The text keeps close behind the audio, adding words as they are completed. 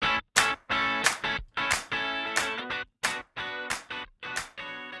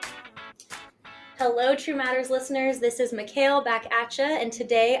Hello, True Matters listeners. This is Mikhail back at ya, and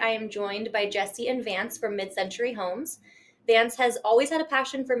today I am joined by Jesse and Vance from Mid-Century Homes. Vance has always had a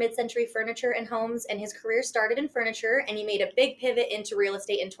passion for mid-century furniture and homes, and his career started in furniture, and he made a big pivot into real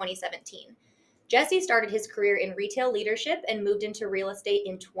estate in 2017. Jesse started his career in retail leadership and moved into real estate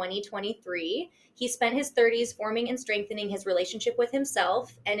in 2023. He spent his 30s forming and strengthening his relationship with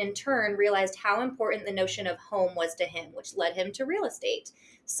himself, and in turn realized how important the notion of home was to him, which led him to real estate.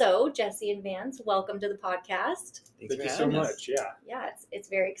 So, Jesse and Vance, welcome to the podcast. Thank you so much. Yeah, it's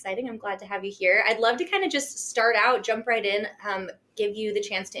very exciting. I'm glad to have you here. I'd love to kind of just start out, jump right in, give you the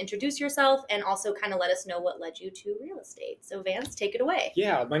chance to introduce yourself, and also kind of let us know what led you to real estate. So, Vance, take it away.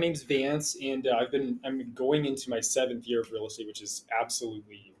 Yeah, my name's Vance, and I'm going into my 7th year of real estate, which is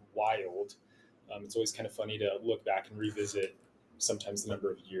absolutely wild. It's always kind of funny to look back and revisit sometimes the number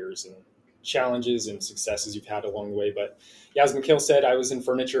of years and challenges and successes you've had along the way. But yeah, as Mikhail said, I was in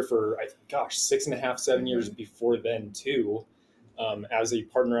furniture for 6.5, 7 years before then too, as a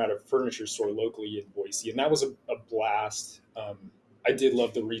partner at a furniture store locally in Boise, and that was a blast. I did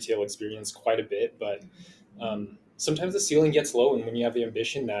love the retail experience quite a bit, but sometimes the ceiling gets low, and when you have the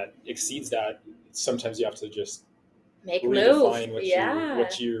ambition that exceeds that, sometimes you have to just make redefine move.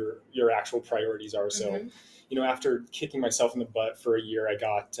 what your actual priorities are. So, after kicking myself in the butt for a year, I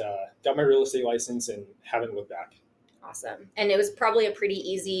got my real estate license and haven't looked back. Awesome. And it was probably a pretty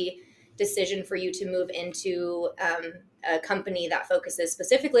easy decision for you to move into a company that focuses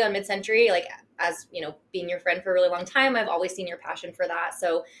specifically on mid-century. Like, as you know, being your friend for a really long time, I've always seen your passion for that.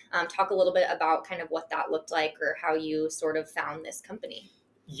 So talk a little bit about kind of what that looked like or how you sort of found this company.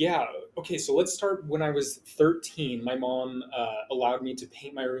 Yeah. Okay. So let's start when I was 13. My mom allowed me to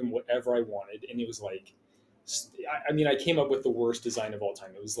paint my room whatever I wanted. And it was like, I came up with the worst design of all time.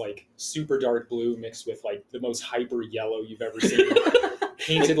 It was like super dark blue mixed with like the most hyper yellow you've ever seen.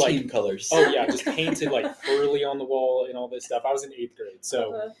 Painted like team colors. Oh yeah, just painted like early on the wall and all this stuff. I was in 8th grade.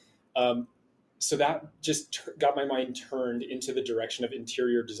 So, so that just got my mind turned into the direction of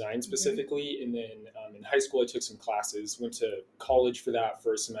interior design specifically. And then in high school, I took some classes, went to college for that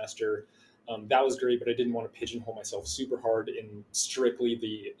for a semester. That was great, but I didn't want to pigeonhole myself super hard in strictly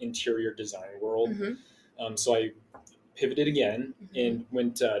the interior design world. So I pivoted again and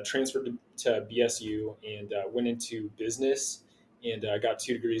transferred to BSU and went into business. And I got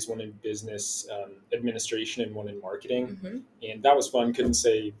 2 degrees, one in business administration and one in marketing. And that was fun. Couldn't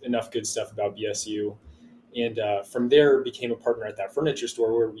say enough good stuff about BSU. And from there, became a partner at that furniture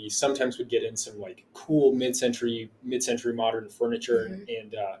store where we sometimes would get in some like cool mid-century modern furniture.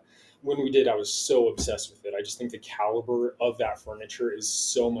 And when we did, I was so obsessed with it. I just think the caliber of that furniture is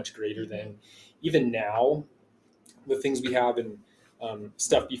so much greater than even now the things we have and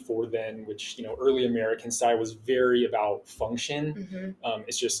stuff before then, which, early American style was very about function.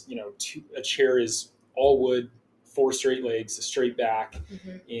 It's just, a chair is all wood, 4 straight legs, a straight back.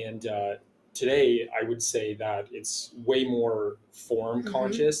 And today I would say that it's way more form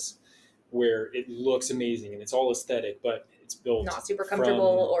conscious, where it looks amazing and it's all aesthetic, but it's built not super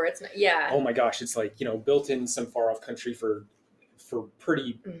comfortable or it's not. Yeah. Oh my gosh. It's like, built in some far off country for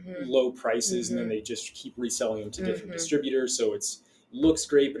pretty low prices. And then they just keep reselling them to different distributors. So looks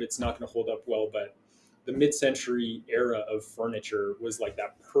great, but it's not going to hold up well. But the mid-century era of furniture was like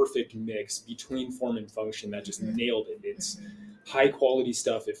that perfect mix between form and function that just nailed it. It's high quality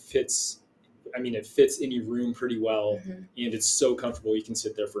stuff. It fits any room pretty well. And it's so comfortable. You can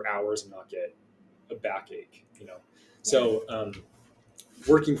sit there for hours and not get a backache, So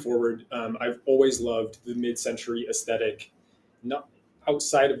working forward, I've always loved the mid-century aesthetic, not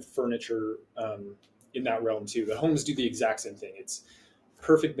outside of furniture, in that realm too. The homes do the exact same thing. It's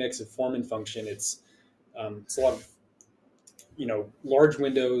perfect mix of form and function. It's a lot of, large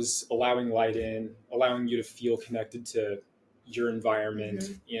windows, allowing light in, allowing you to feel connected to your environment.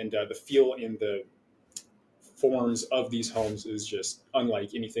 And the feel in the forms of these homes is just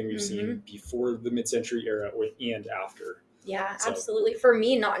unlike anything we've seen before the mid-century era and after. Yeah, absolutely. For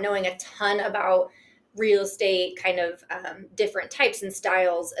me, not knowing a ton about real estate, kind of different types and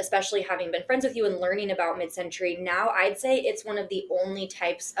styles, especially having been friends with you and learning about mid-century, now I'd say it's one of the only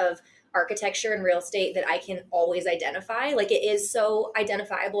types of architecture and real estate that I can always identify. Like, it is so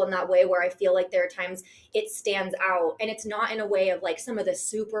identifiable in that way where I feel like there are times it stands out, and it's not in a way of like some of the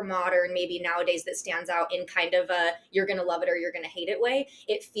super modern maybe nowadays that stands out in kind of a you're gonna love it or you're gonna hate it way.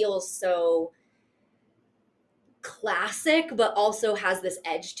 It feels so classic, but also has this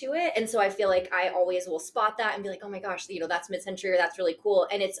edge to it. And so I feel like I always will spot that and be like, oh my gosh, that's mid-century, or that's really cool.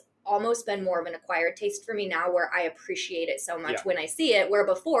 And it's almost been more of an acquired taste for me now, where I appreciate it so much Yeah. when I see it, where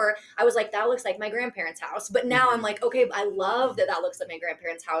before I was like, that looks like my grandparents' house, but now I'm like, okay, I love that looks like my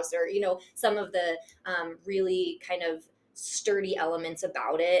grandparents' house, or some of the really kind of sturdy elements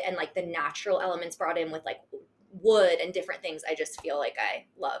about it, and like the natural elements brought in with like wood and different things. I just feel like I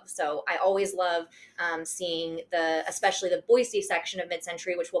love. So I always love seeing especially the Boise section of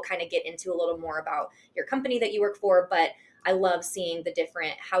Mid-Century, which we'll kind of get into a little more about your company that you work for. But I love seeing the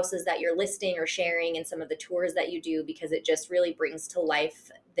different houses that you're listing or sharing, and some of the tours that you do, because it just really brings to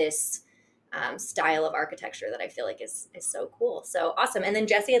life this style of architecture that I feel like is so cool. So awesome. And then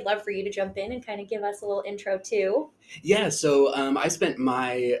Jesse, I'd love for you to jump in and kind of give us a little intro too. Yeah, so I spent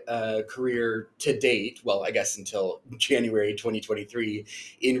my career to date, well, I guess until January 2023,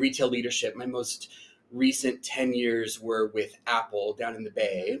 in retail leadership. My most recent 10 years were with Apple down in the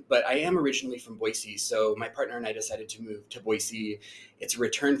Bay, but I am originally from Boise, so my partner and I decided to move to Boise. It's a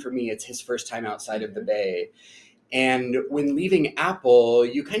return for me. It's his first time outside of the Bay. And when leaving Apple,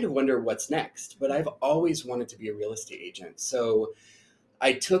 you kind of wonder what's next, but I've always wanted to be a real estate agent. So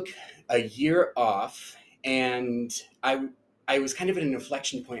I took a year off, and I was kind of at an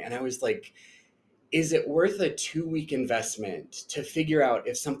inflection point, and I was like, is it worth a 2-week investment to figure out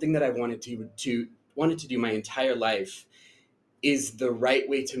if something that I wanted to do my entire life is the right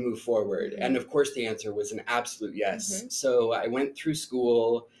way to move forward? And of course the answer was an absolute yes. So I went through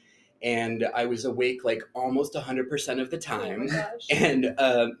school, and I was awake like almost 100% of the time, and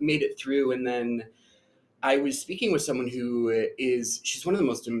made it through. And then I was speaking with someone she's one of the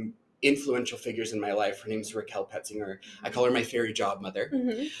most influential figures in my life. Her name's Raquel Petzinger. I call her my fairy job mother.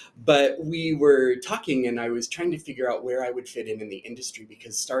 But we were talking, and I was trying to figure out where I would fit in the industry,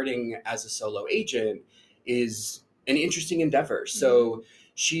 because starting as a solo agent is an interesting endeavor. So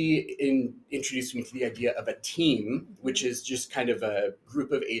she introduced me to the idea of a team, which is just kind of a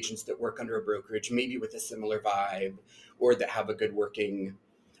group of agents that work under a brokerage, maybe with a similar vibe, or that have a good working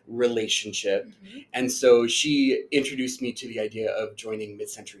relationship. And so she introduced me to the idea of joining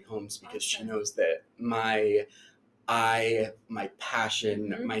Mid-Century Homes, because she knows that my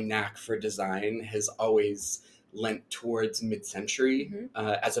passion, my knack for design has always lent towards Mid-Century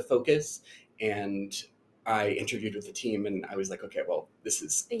as a focus. And I interviewed with the team, and I was like, okay, well, this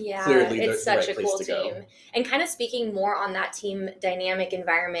is clearly the right place to go. And kind of speaking more on that team dynamic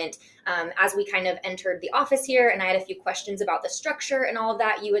environment, as we kind of entered the office here, and I had a few questions about the structure and all of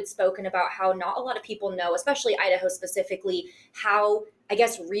that, you had spoken about how not a lot of people know, especially Idaho specifically, how, I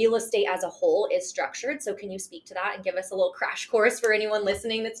guess, real estate as a whole is structured. So can you speak to that and give us a little crash course for anyone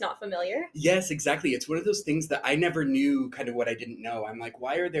listening that's not familiar? Yes, exactly. It's one of those things that I never knew kind of what I didn't know. I'm like,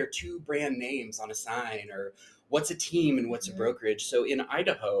 why are there 2 brand names on a sign? Or what's a team and what's a brokerage? So in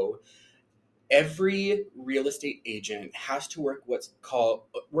Idaho, every real estate agent has to work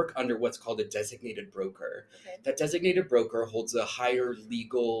under what's called a designated broker. That designated broker holds a higher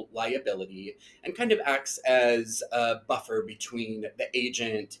legal liability and kind of acts as a buffer between the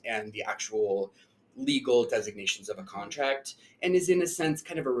agent and the actual legal designations of a contract, and is in a sense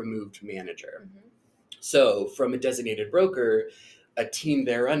kind of a removed manager. So from a designated broker, a team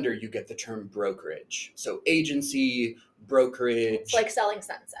thereunder, you get the term brokerage. So agency, brokerage. It's like selling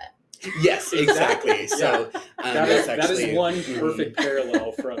Sunset. Yes, exactly. So that is one perfect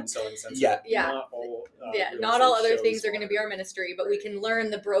parallel from selling Sunset. Not all other things are going to be our ministry, but we can learn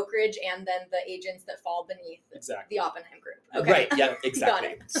the brokerage and then the agents that fall beneath the Oppenheim group. Okay. Right. Yeah.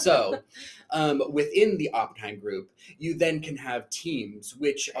 Exactly. So, within the Oppenheim group, you then can have teams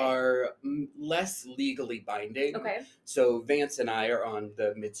which are less legally binding. So Vance and I are on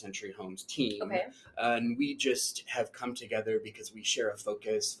the Mid-Century Homes team, and we just have come together because we share a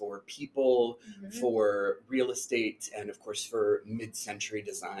focus for people, for real estate, and of course for mid-century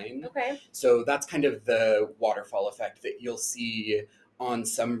design. So that's kind of the waterfall effect that you'll see on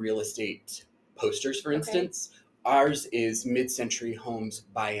some real estate posters, for instance. Ours is Mid-Century Homes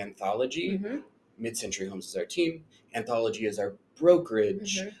by Anthology. Mid-Century Homes is our team. Anthology is our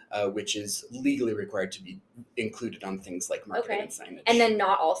brokerage, which is legally required to be included on things like marketing and signage. And then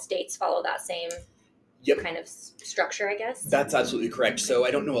not all states follow that same kind of structure, I guess? That's absolutely correct. So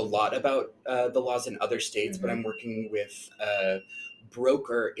I don't know a lot about the laws in other states, but I'm working with a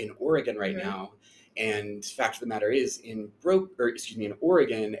broker in Oregon right now. And fact of the matter is, in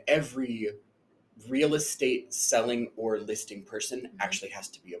Oregon, every real estate selling or listing person actually has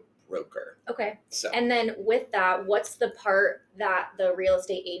to be a broker. So. And then with that, what's the part that the real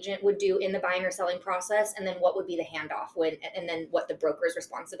estate agent would do in the buying or selling process? And then what would be the handoff and then what the broker's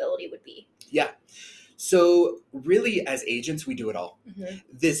responsibility would be? Yeah. So really, as agents, we do it all.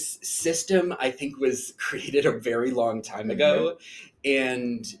 This system, I think, was created a very long time ago.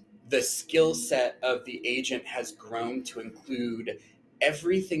 And the skill set of the agent has grown to include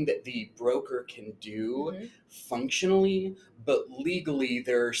everything that the broker can do functionally, but legally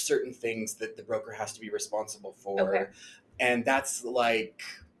there are certain things that the broker has to be responsible for. Okay. And that's like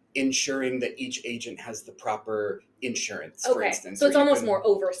ensuring that each agent has the proper insurance, for instance. So it's almost more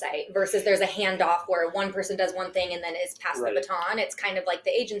oversight versus there's a handoff where one person does one thing and then is passed the baton. It's kind of like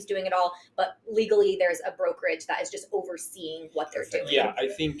the agent's doing it all, but legally there's a brokerage that is just overseeing what they're doing. Yeah, I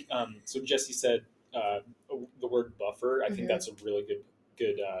think so. Jesse said the word buffer. I think that's a really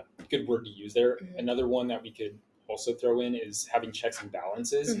good word to use there. Another one that we could also throw in is having checks and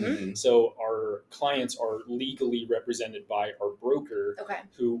balances. So our clients are legally represented by our broker,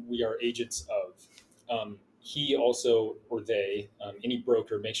 who we are agents of. He also, or they, any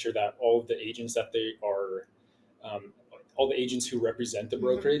broker, make sure that all of the agents that they are, all the agents who represent the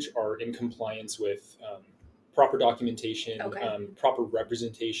brokerage are in compliance with proper documentation, proper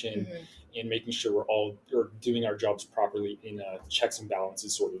representation, and making sure we're all doing our jobs properly in a checks and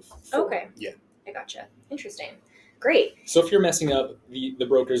balances sort of form. Yeah. I gotcha. Interesting. Great. So if you're messing up, the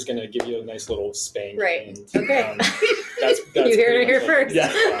broker is going to give you a nice little spank. Right. And, that's you heard it here first.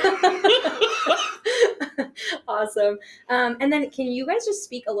 Yeah. Awesome. And then can you guys just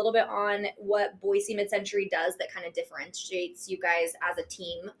speak a little bit on what Boise Mid-Century does that kind of differentiates you guys as a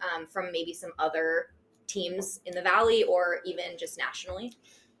team from maybe some other teams in the Valley or even just nationally?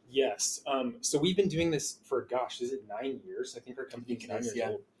 Yes. So we've been doing this for, is it 9 years? I think our company is 9 years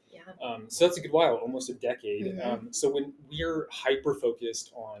old. Yeah. So that's a good while, almost a decade. So when we're hyper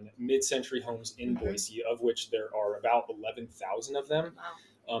focused on mid-century homes in Boise, of which there are about 11,000 of them,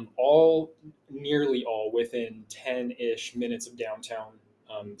 nearly all within 10-ish minutes of downtown.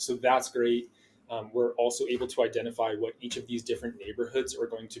 So that's great. We're also able to identify what each of these different neighborhoods are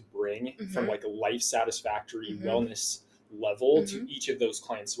going to bring from like a life satisfactory wellness level to each of those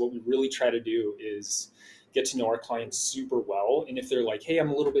clients. So what we really try to do is get to know our clients super well. And if they're like, hey, I'm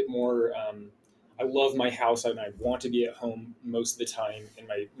a little bit more, I love my house and I want to be at home most of the time, and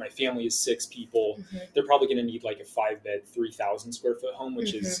my family is 6 people, they're probably going to need like a 5-bed, 3,000 square foot home,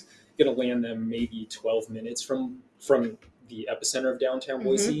 which is going to land them maybe 12 minutes from the epicenter of downtown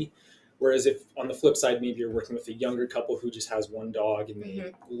Boise. Whereas if on the flip side, maybe you're working with a younger couple who just has one dog and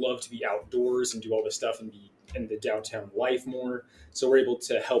they love to be outdoors and do all this stuff and be in the downtown life more. So we're able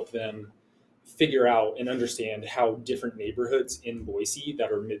to help them figure out and understand how different neighborhoods in Boise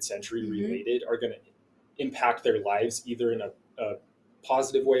that are mid-century related are going to impact their lives either in a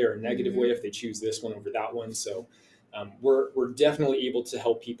positive way or a negative way if they choose this one over that one. So we're definitely able to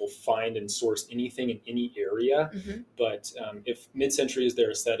help people find and source anything in any area. But if mid-century is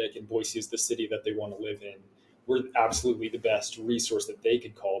their aesthetic and Boise is the city that they want to live in, we're absolutely the best resource that they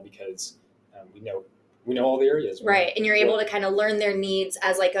could call because we know all the areas. Right. And you're able to kind of learn their needs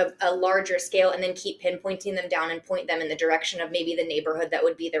as like a larger scale and then keep pinpointing them down and point them in the direction of maybe the neighborhood that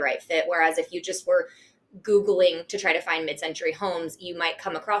would be the right fit. Whereas if you just were Googling to try to find mid-century homes, you might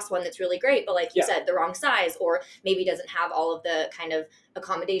come across one that's really great, but like you said, the wrong size, or maybe doesn't have all of the kind of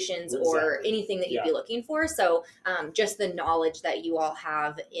accommodations or anything that you'd be looking for. So just the knowledge that you all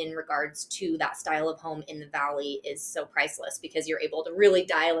have in regards to that style of home in the Valley is so priceless because you're able to really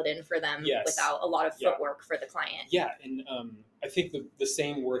dial it in for them without a lot of footwork for the client. Yeah. And I think the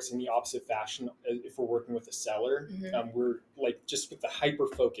same works in the opposite fashion if we're working with a seller. We're like just with the hyper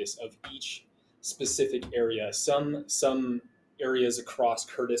focus of each specific area. Some areas across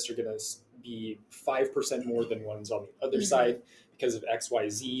Curtis are going to be 5% more than ones on the other side because of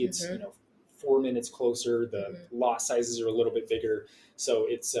XYZ. It's 4 minutes closer. The lot sizes are a little bit bigger, so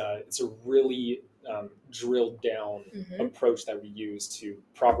it's a really drilled down approach that we use to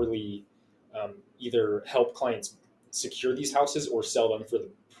properly either help clients secure these houses or sell them for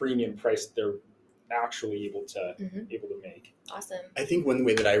the premium price they're actually able to make. Awesome. I think one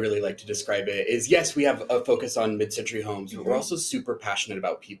way that I really like to describe it is, yes, we have a focus on mid-century homes, but we're also super passionate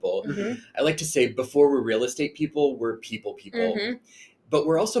about people. I like to say before we're real estate people, we're people, but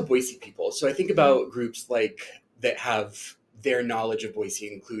we're also Boise people. So I think about groups like that have their knowledge of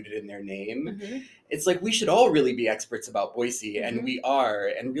Boise included in their name. It's like we should all really be experts about Boise, and we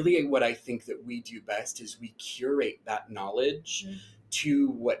are. And really what I think that we do best is we curate that knowledge to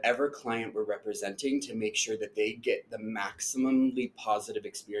whatever client we're representing to make sure that they get the maximally positive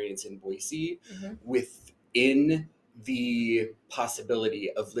experience in Boise within the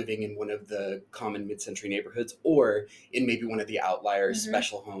possibility of living in one of the common mid-century neighborhoods or in maybe one of the outlier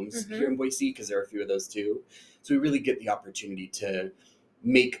special homes here in Boise, because there are a few of those too. So we really get the opportunity to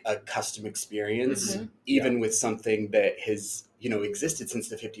make a custom experience, even with something that has, existed since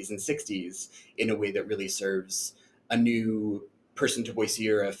the 50s and 60s in a way that really serves a new person to Boise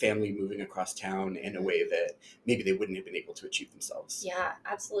or a family moving across town in a way that maybe they wouldn't have been able to achieve themselves. Yeah,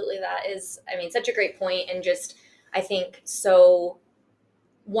 absolutely. That is, I mean, such a great point, and just, I think, so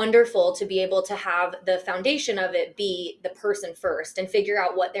wonderful to be able to have the foundation of it be the person first and figure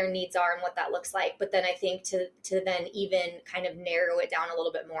out what their needs are and what that looks like. But then I think to then even kind of narrow it down a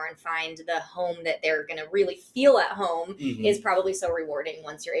little bit more and find the home that they're going to really feel at home is probably so rewarding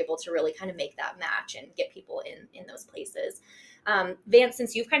once you're able to really kind of make that match and get people in those places. Vance,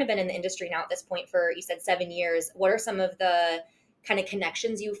 since you've kind of been in the industry now at this point for, you said 7 years, what are some of the kind of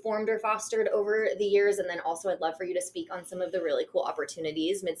connections you formed or fostered over the years? And then also I'd love for you to speak on some of the really cool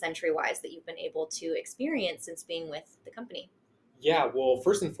opportunities mid-century wise that you've been able to experience since being with the company. Yeah, well,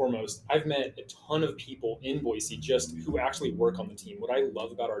 first and foremost, I've met a ton of people in Boise just who actually work on the team. What I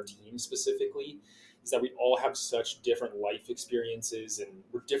love about our team specifically is that we all have such different life experiences, and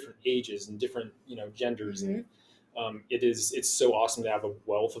we're different ages and different, genders. And it's so awesome to have a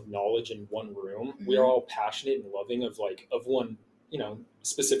wealth of knowledge in one room. We are all passionate and loving of one,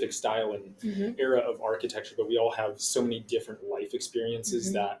 specific style and era of architecture, but we all have so many different life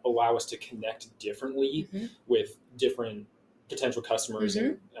experiences that allow us to connect differently with different potential customers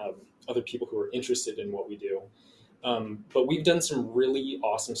and other people who are interested in what we do. But we've done some really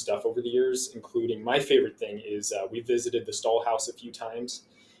awesome stuff over the years, including, my favorite thing is we visited the Stall House a few times.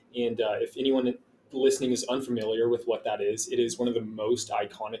 And if anyone listening is unfamiliar with what that is, it is one of the most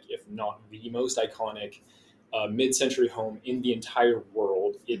iconic, if not the most iconic, mid-century home in the entire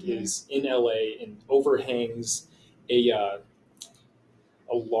world. It is in LA and overhangs a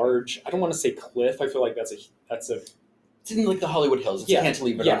large, I don't want to say cliff. I feel like that's a It's in like the Hollywood Hills. It's a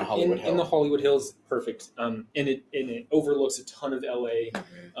cantilever on a Hollywood Hill. In the Hollywood Hills, perfect. And it overlooks a ton of LA.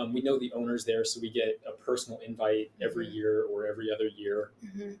 We know the owners there, so we get a personal invite every year or every other year.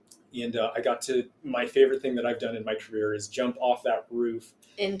 And my favorite thing that I've done in my career is jump off that roof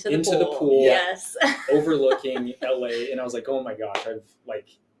into the pool. Yes, overlooking LA. And I was like, oh my gosh,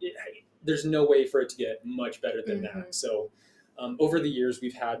 there's no way for it to get much better than that. So over the years,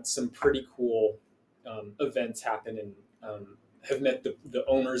 we've had some pretty cool events happen, and have met the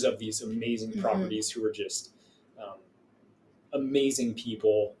owners of these amazing properties who are just amazing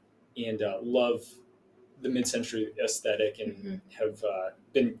people and love the mid-century aesthetic and have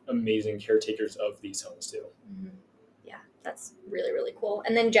been amazing caretakers of these homes too. Yeah, that's really, really cool.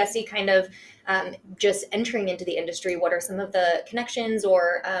 And then Jesse, kind of just entering into the industry, what are some of the connections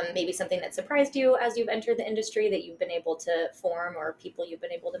or maybe something that surprised you as you've entered the industry that you've been able to form, or people you've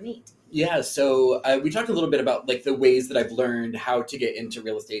been able to meet? Yeah, so we talked a little bit about like the ways that I've learned how to get into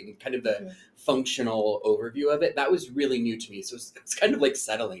real estate and kind of the functional overview of it. That was really new to me. So it's kind of like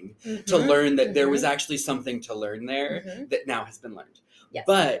settling to learn that there was actually something to learn there that now has been learned. Yes.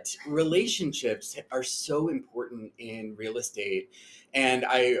 But relationships are so important in real estate. And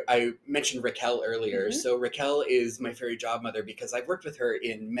I mentioned Raquel earlier. So Raquel is my fairy job mother because I've worked with her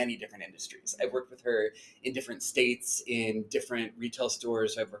in many different industries. I've worked with her in different states, in different retail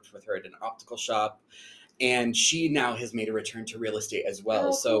stores. I've worked with her at an optical shop. And she now has made a return to real estate as well.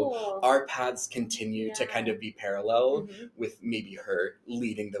 Oh, so cool. Our paths continue to kind of be parallel with maybe her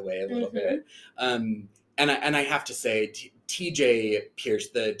leading the way a little bit. And I have to say, TJ Pierce,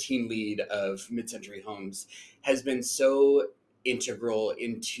 the team lead of Mid-Century Homes, has been so integral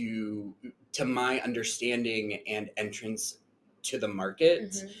to my understanding and entrance to the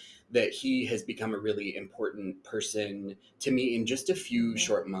market that he has become a really important person to me in just a few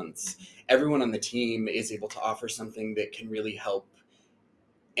short months. Everyone on the team is able to offer something that can really help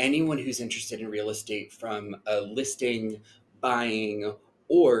anyone who's interested in real estate from a listing, buying,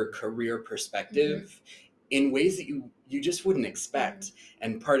 or career perspective in ways that you just wouldn't expect.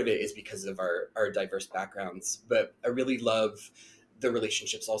 And part of it is because of our diverse backgrounds. But I really love the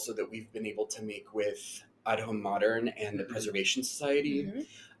relationships also that we've been able to make with Idaho Modern and the Preservation Society.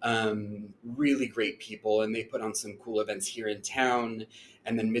 Really great people, and they put on some cool events here in town,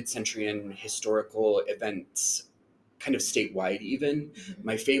 and then mid-century and historical events kind of statewide even.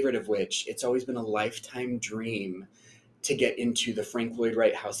 My favorite of which, it's always been a lifetime dream to get into the Frank Lloyd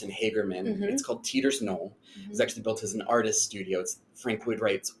Wright house in Hagerman. It's called Teeter's Knoll. It's actually built as an artist studio. It's Frank Lloyd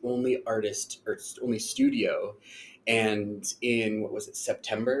Wright's only studio. And in,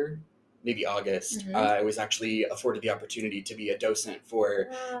 September, maybe August, I was actually afforded the opportunity to be a docent for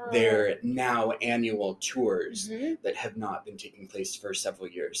their now annual tours that have not been taking place for several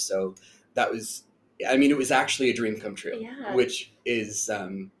years. So that was, it was actually a dream come true, which is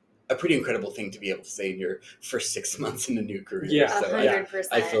a pretty incredible thing to be able to say in your first 6 months in a new career. Yeah, so 100%.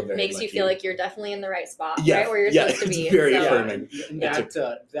 I feel very Makes lucky. You feel like you're definitely in the right spot, right where you're supposed to be. It's very affirming.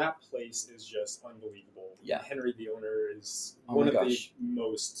 That place is just unbelievable. Yeah. Henry, the owner, is Oh one my of gosh. the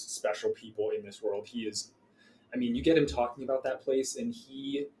most special people in this world. He is, I mean, you get him talking about that place and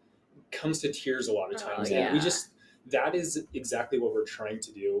he comes to tears a lot of times. Oh, And we yeah. just, that is exactly what we're trying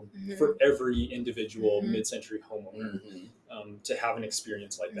to do Mhm. for every individual Mhm. mid-century homeowner. To have an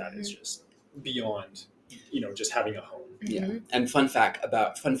experience like that is just beyond, just having a home. Yeah. Mhm. And fun fact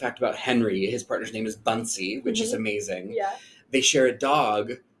about Henry, his partner's name is Bunsey, which is amazing. Yeah. They share a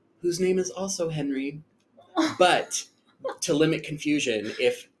dog whose name is also Henry. But to limit confusion,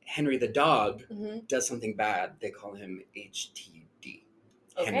 if Henry the dog Mhm. does something bad, they call him HTD.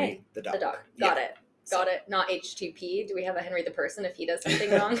 Okay. Henry the dog. The dog. Got Yeah. it. Got it. Not H2P. Do we have a Henry the person if he does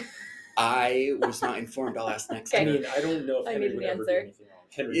something wrong? I was not informed. I'll ask next Okay. I time. mean, I don't know if I Henry need would an ever do answer. anything wrong.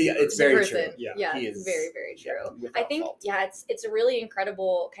 Henry, Yeah, it's The very person. true. Yeah, He it's is very, very true. without I think, fault. it's a really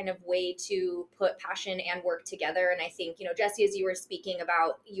incredible kind of way to put passion and work together. And I think, Jesse, as you were speaking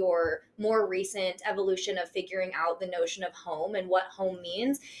about your more recent evolution of figuring out the notion of home and what home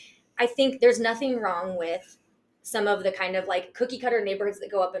means, I think there's nothing wrong with some of the kind of like cookie cutter neighborhoods that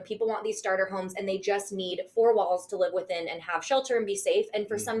go up and people want these starter homes and they just need four walls to live within and have shelter and be safe. And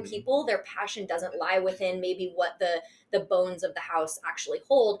for some people, their passion doesn't lie within maybe what the bones of the house actually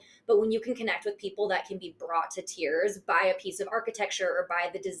hold. But when you can connect with people that can be brought to tears by a piece of architecture or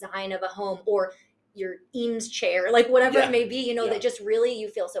by the design of a home or your Eames chair, like whatever it may be, that just really you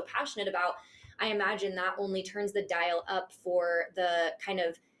feel so passionate about, I imagine that only turns the dial up for the kind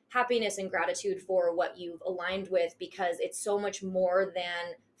of happiness and gratitude for what you've aligned with, because it's so much more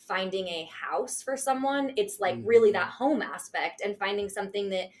than finding a house for someone. It's like really that home aspect and finding something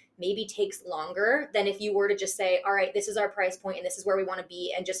that maybe takes longer than if you were to just say, all right, this is our price point and this is where we want to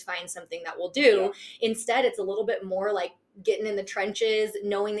be, and just find something that will do. Instead, it's a little bit more like getting in the trenches,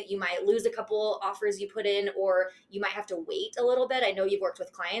 knowing that you might lose a couple offers you put in, or you might have to wait a little bit. I know you've worked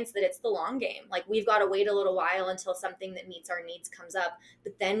with clients that it's the long game. Like we've got to wait a little while until something that meets our needs comes up.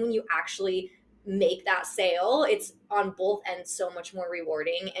 But then when you actually make that sale, it's on both ends so much more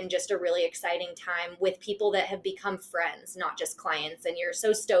rewarding and just a really exciting time with people that have become friends, not just clients. And you're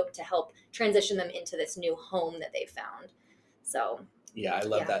so stoked to help transition them into this new home that they've found. So yeah, I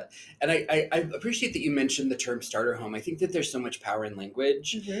love that. And I appreciate that you mentioned the term starter home. I think that there's so much power in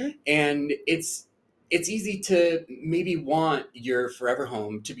language, and it's easy to maybe want your forever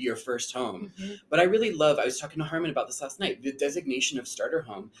home to be your first home. But I really love, I was talking to Harmon about this last night, the designation of starter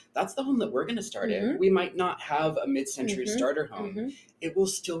home. That's the home that we're going to start in. We might not have a mid-century starter home. It will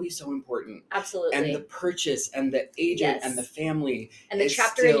still be so important. Absolutely. And the purchase and the agent and the family and the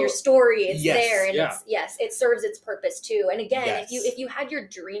chapter in your story, it's there, and it serves its purpose too. And again, if you had your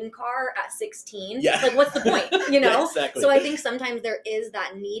dream car at 16, like what's the point, Exactly. So I think sometimes there is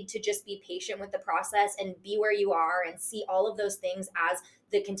that need to just be patient with the process and be where you are and see all of those things as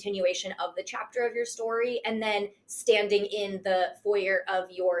the continuation of the chapter of your story. And then standing in the foyer of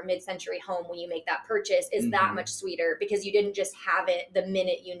your mid-century home when you make that purchase is that much sweeter, because you didn't just have it the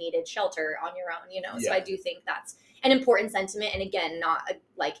minute you needed shelter on your own, So I do think that's an important sentiment. And again, not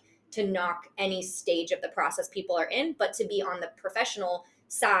like to knock any stage of the process people are in, but to be on the professional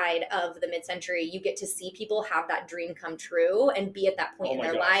side of the mid-century, you get to see people have that dream come true and be at that point in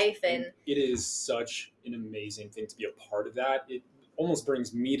their life. And it is such an amazing thing to be a part of that. It almost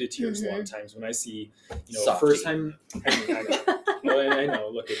brings me to tears a lot of times when I see, first time. I know.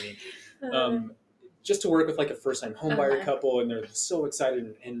 Look at me. Just to work with like a first time home buyer couple, and they're so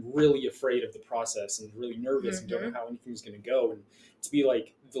excited and really afraid of the process and really nervous and don't know how anything's going to go, and to be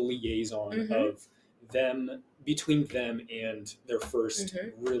like the liaison of them, between them and their first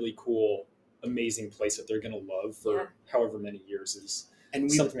really cool, amazing place that they're going to love for however many years is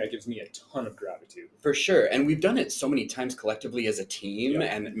something that gives me a ton of gratitude. For sure. And we've done it so many times collectively as a team,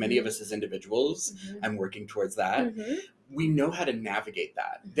 and many of us as individuals. I'm working towards that. We know how to navigate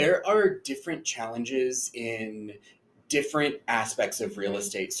that. There are different challenges in different aspects of real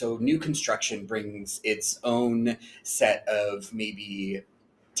estate. So new construction brings its own set of maybe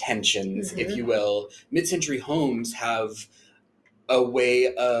tensions, if you will. Mid-century homes have a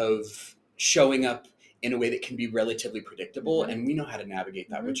way of showing up in a way that can be relatively predictable, and we know how to navigate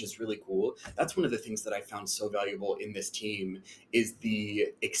that, which is really cool. That's one of the things that I found so valuable in this team, is the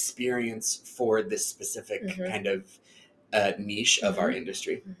experience for this specific kind of niche of our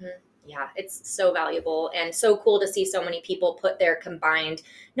industry. Yeah, it's so valuable and so cool to see so many people put their combined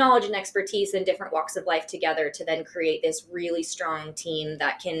knowledge and expertise in different walks of life together to then create this really strong team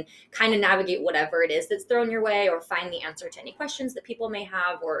that can kind of navigate whatever it is that's thrown your way, or find the answer to any questions that people may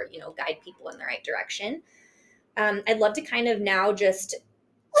have, or, guide people in the right direction. I'd love to kind of now just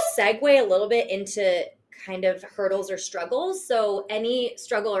segue a little bit into kind of hurdles or struggles. So any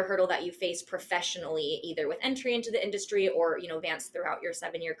struggle or hurdle that you face professionally, either with entry into the industry or, Vance, throughout your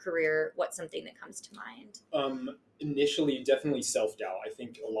 7-year career, what's something that comes to mind? Initially, definitely self-doubt. I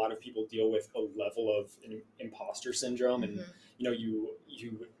think a lot of people deal with a level of imposter syndrome, and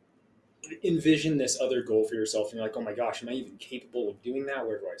you envision this other goal for yourself, and you're like, oh my gosh, am I even capable of doing that?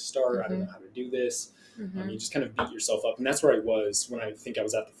 Where do I start? I don't know how to do this. You just kind of beat yourself up, and that's where I was when I think I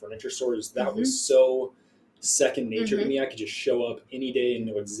was at the furniture stores. That was so second nature to me. I could just show up any day and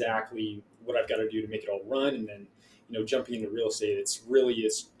know exactly what I've got to do to make it all run. And then, jumping into real estate,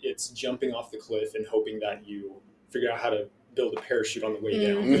 it's jumping off the cliff and hoping that you figure out how to build a parachute on the way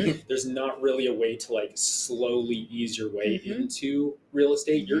down. There's not really a way to like slowly ease your way into real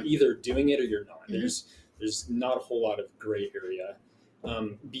estate. You're either doing it or you're not. There's not a whole lot of gray area.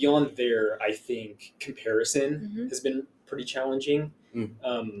 Beyond there, I think comparison has been pretty challenging.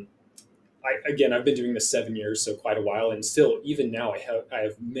 I've been doing this 7 years, so quite a while, and still, even now, I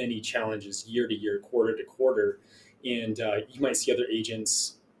have many challenges year to year, quarter to quarter, and you might see other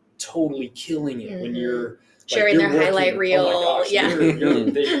agents totally killing it when you're sharing their highlight reel. Oh my gosh,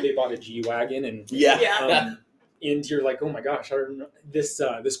 they bought a G-Wagon, and and you're like, oh my gosh,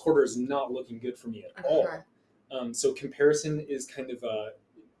 this quarter is not looking good for me at all. So comparison is kind of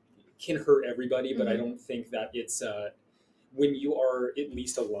can hurt everybody, but I don't think that it's when you are at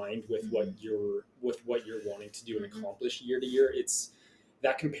least aligned with what you're wanting to do and accomplish year to year. It's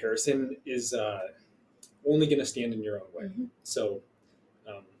that comparison is only going to stand in your own way. So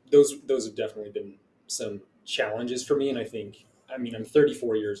those have definitely been some challenges for me, and I'm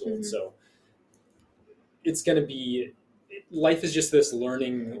 34 years old, so it's going to be, life is just this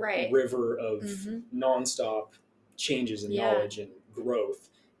learning river of nonstop changes and knowledge and growth,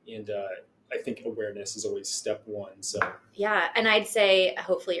 and I think awareness is always step one. So yeah, and I'd say,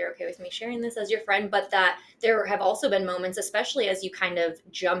 hopefully you're okay with me sharing this as your friend, but that there have also been moments, especially as you kind of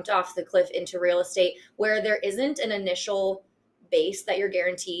jumped off the cliff into real estate, where there isn't an initial base that you're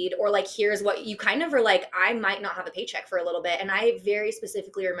guaranteed, or like, here's what you kind of are like, I might not have a paycheck for a little bit. And I very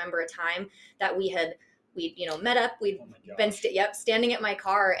specifically remember a time that we'd met up, we'd been standing at my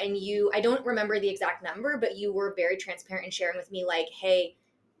car, and I don't remember the exact number, but you were very transparent in sharing with me, like, hey,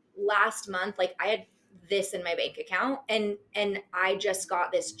 last month, like, I had this in my bank account, and I just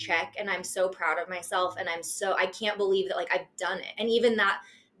got this check, and I'm so proud of myself, and I can't believe that, like, I've done it. And even that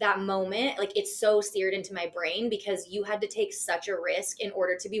moment, like, it's so seared into my brain, because you had to take such a risk in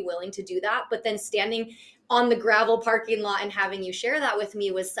order to be willing to do that. But then standing on the gravel parking lot and having you share that with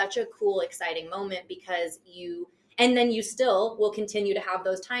me was such a cool, exciting moment, because and then you still will continue to have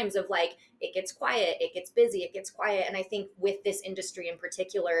those times of like, it gets quiet, it gets busy, it gets quiet. And I think with this industry in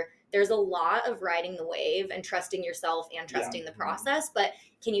particular, there's a lot of riding the wave and trusting yourself and trusting the process. But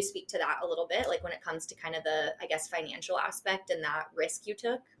can you speak to that a little bit? Like, when it comes to kind of the, I guess, financial aspect and that risk you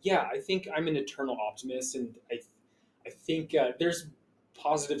took? Yeah, I think I'm an eternal optimist, and I think there's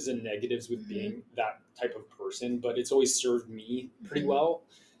positives and negatives with being that type of person, but it's always served me pretty well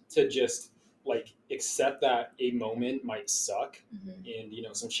to just like accept that a moment might suck, and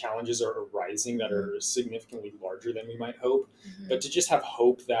some challenges are arising that are significantly larger than we might hope, but to just have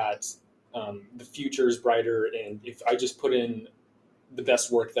hope that the future is brighter, and if I just put in the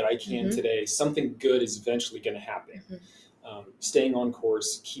best work that I can today, something good is eventually going to happen. Staying on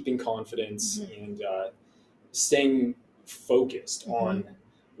course, keeping confidence, and staying focused on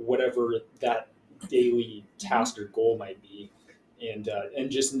whatever that daily task or goal might be, and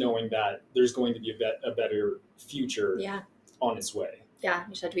just knowing that there's going to be a better future on its way. Yeah,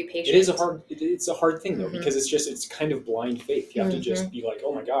 you just have to be patient. It's a hard thing though, because it's kind of blind faith. You have to just be like,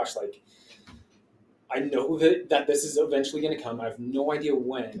 oh my gosh, like, I know that this is eventually going to come. I have no idea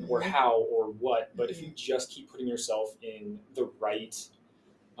when or how or what, but if you just keep putting yourself in the right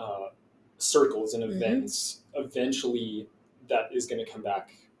circles and events, eventually that is going to come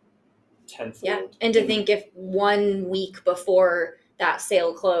back tenfold. Yeah, and to think if 1 week before that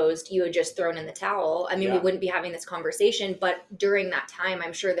sale closed, you had just thrown in the towel, I mean, we wouldn't be having this conversation. But during that time,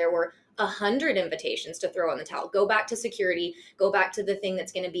 I'm sure there were 100 invitations to throw in the towel. Go back to security, go back to the thing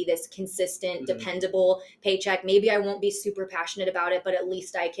that's going to be this consistent, dependable paycheck. Maybe I won't be super passionate about it, but at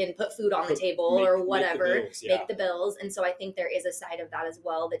least I can put food on the table or whatever, make the bills. And so I think there is a side of that as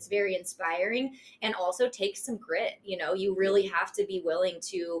well that's very inspiring, and also takes some grit. You really have to be willing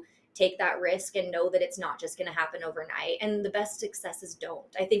to take that risk and know that it's not just going to happen overnight. And the best successes don't.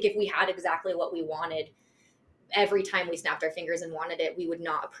 I think if we had exactly what we wanted every time we snapped our fingers and wanted it, we would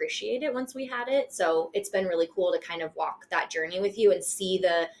not appreciate it once we had it. So it's been really cool to kind of walk that journey with you and see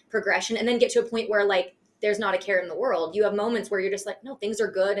the progression, and then get to a point where, like, there's not a care in the world. You have moments where you're just like, no, things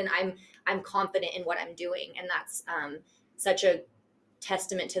are good, and I'm confident in what I'm doing, and that's such a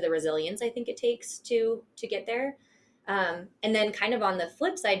testament to the resilience I think it takes to get there. And then kind of on the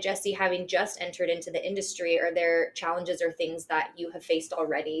flip side, Jesse, having just entered into the industry, are there challenges or things that you have faced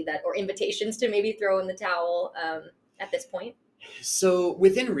already that, or invitations to maybe throw in the towel at this point? So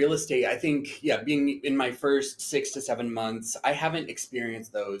within real estate, I think, yeah, being in my first 6 to 7 months, I haven't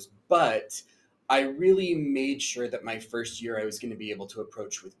experienced those, but I really made sure that my first year I was going to be able to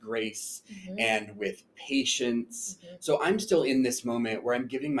approach with grace and with patience. So I'm still in this moment where I'm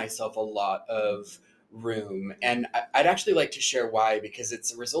giving myself a lot of room. And I'd actually like to share why, because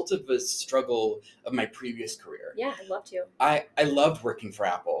it's a result of a struggle of my previous career. Yeah, I'd love to. I loved working for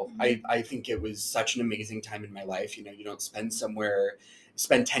Apple. I think it was such an amazing time in my life. You know, you don't spend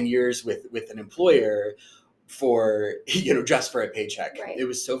 10 years with an employer for, you know, just for a paycheck. Right. It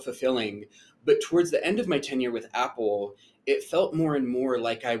was so fulfilling. But towards the end of my tenure with Apple, it felt more and more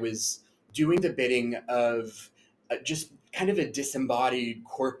like I was doing the bidding of just kind of a disembodied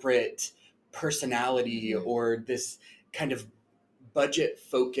corporate personality or this kind of budget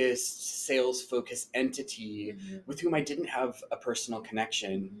focused, sales focused entity with whom I didn't have a personal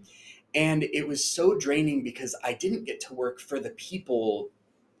connection. And it was so draining because I didn't get to work for the people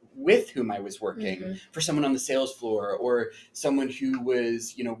with whom I was working, for someone on the sales floor or someone who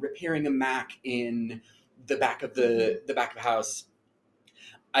was, you know, repairing a Mac in the back of the back of the house.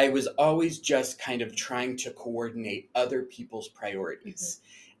 I was always just kind of trying to coordinate other people's priorities.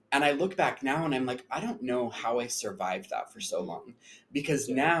 And I look back now and I'm like, I don't know how I survived that for so long. Because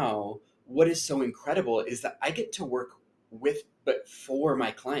now what is so incredible is that I get to work with, but for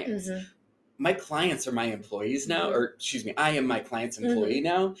my clients. My clients are my employees now, or excuse me, I am my client's employee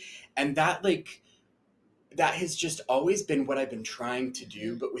now. And that has just always been what I've been trying to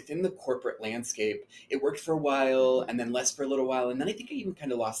do. But within the corporate landscape, it worked for a while and then less for a little while. And then I think I even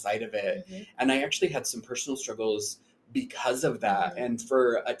kind of lost sight of it. And I actually had some personal struggles because of that. And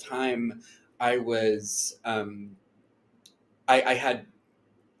for a time I was I had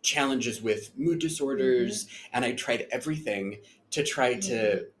challenges with mood disorders and I tried everything to try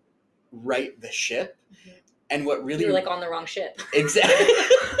to right the ship. And what really, you were like on the wrong ship. Exactly.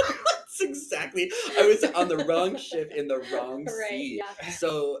 That's exactly. I was on the wrong ship in the wrong sea.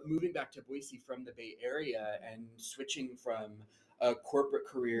 So moving back to Boise from the Bay Area and switching from a corporate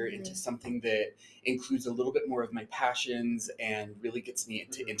career into something that includes a little bit more of my passions and really gets me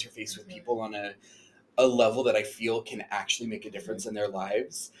to interface with people on a level that I feel can actually make a difference in their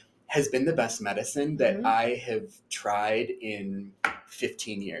lives has been the best medicine that I have tried in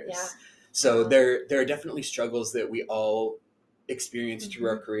 15 years. So there are definitely struggles that we all experience through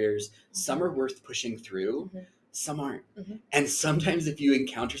our careers. Some are worth pushing through, some aren't. And sometimes if you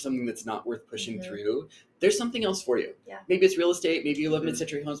encounter something that's not worth pushing through, there's something else for you. Maybe it's real estate, maybe you love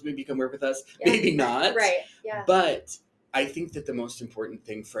Mid-Century Homes, maybe you come work with us, maybe not. But I think that the most important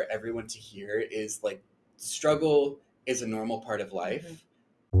thing for everyone to hear is like, struggle is a normal part of life.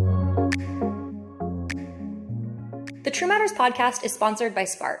 The True Matters podcast is sponsored by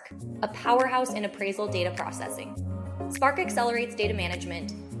Spark, a powerhouse in appraisal data processing. Spark accelerates data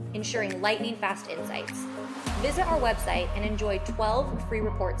management, ensuring lightning-fast insights. Visit our website and enjoy 12 free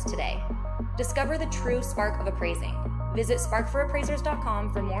reports today. Discover the true spark of appraising. Visit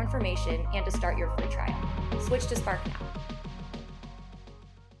sparkforappraisers.com for more information and to start your free trial. Switch to Spark now.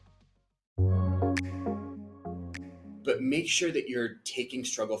 But make sure that you're taking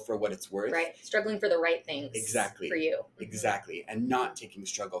struggle for what it's worth. Right. Struggling for the right things. Exactly. For you. Exactly. And not taking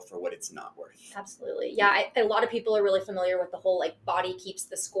struggle for what it's not worth. Absolutely. Yeah. A lot of people are really familiar with the whole like body keeps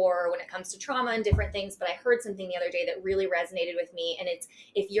the score when it comes to trauma and different things. But I heard something the other day that really resonated with me. And it's,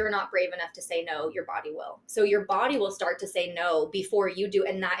 if you're not brave enough to say no, your body will. So your body will start to say no before you do.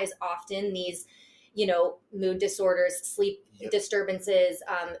 And that is often these, you know, mood disorders, sleep disturbances,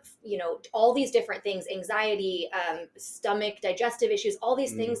 you know, all these different things, anxiety, stomach, digestive issues, all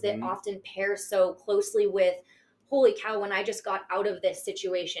these things that often pair so closely with, holy cow, when I just got out of this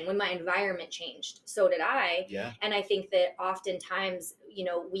situation, when my environment changed, so did I. And I think that oftentimes, you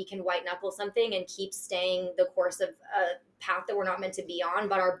know, we can white knuckle something and keep staying the course of a path that we're not meant to be on,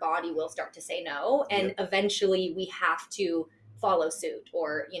 but our body will start to say no. And eventually we have to follow suit,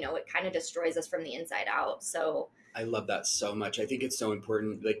 or, you know, it kind of destroys us from the inside out. So I love that so much. I think it's so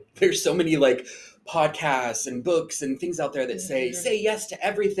important. Like, there's so many like podcasts and books and things out there that say yes to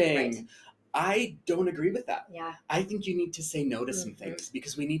everything. I don't agree with that. Yeah. I think you need to say no to some things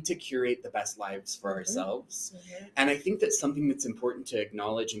because we need to curate the best lives for ourselves. And I think that's something that's important to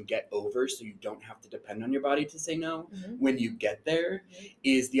acknowledge and get over so you don't have to depend on your body to say no when you get there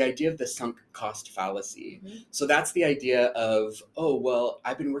is the idea of the sunk cost fallacy. So that's the idea of, oh, well,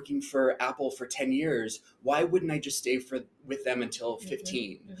 I've been working for Apple for 10 years. Why wouldn't I just stay with them until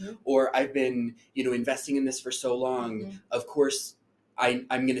 15? Or I've been, investing in this for so long. Of course, I'm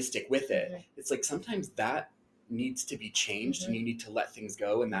going to stick with it. It's like sometimes that needs to be changed and you need to let things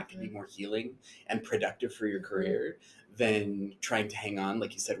go, and that can be more healing and productive for your career than trying to hang on,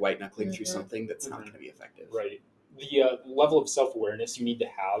 like you said, white knuckling through something that's not going to be effective. Right. The level of self-awareness you need to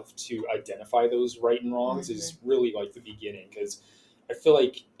have to identify those right and wrongs is really like the beginning, because I feel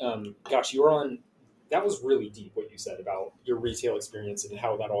like, gosh, that was really deep what you said about your retail experience and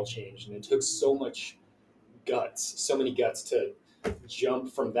how that all changed. And it took so many guts to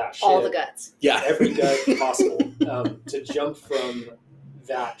jump from that ship. All the guts. Yeah. Every gut possible. To jump from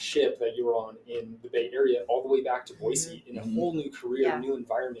that ship that you were on in the Bay Area all the way back to Boise in a whole new career, new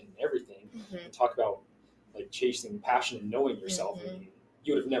environment and everything. And talk about like chasing passion and knowing yourself. I mean,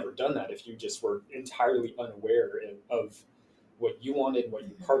 you would have never done that if you just were entirely unaware of what you wanted, what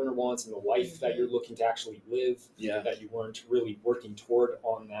your partner wants, and the life that you're looking to actually live, that you weren't really working toward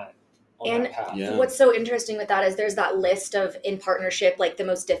on that path. What's so interesting with that is there's that list of, in partnership, like the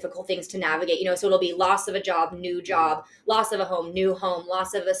most difficult things to navigate, so it'll be loss of a job, new job, loss of a home, new home,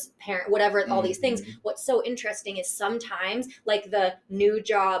 loss of a parent, whatever, all these things. What's so interesting is sometimes like the new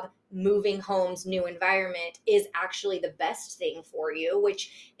job, moving homes, new environment is actually the best thing for you,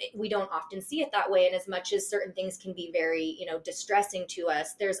 which we don't often see it that way. And as much as certain things can be very, distressing to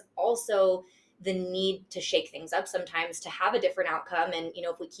us, there's also the need to shake things up sometimes to have a different outcome. And,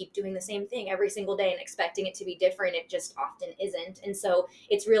 if we keep doing the same thing every single day and expecting it to be different, it just often isn't. And so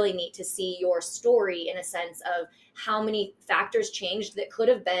it's really neat to see your story in a sense of how many factors changed that could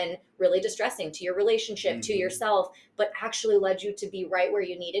have been really distressing to your relationship, to yourself, but actually led you to be right where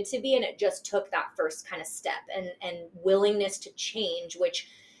you needed to be. And it just took that first kind of step and willingness to change, which,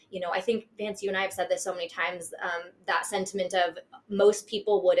 I think, Vance, you and I have said this so many times, that sentiment of most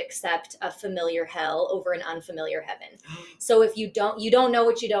people would accept a familiar hell over an unfamiliar heaven. So if you don't know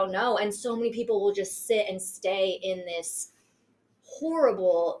what you don't know. And so many people will just sit and stay in this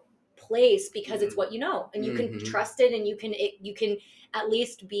horrible place because it's what you know, and you can trust it, and you can at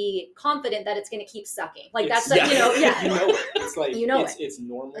least be confident that it's going to keep sucking. Like that's you know it. It's like it's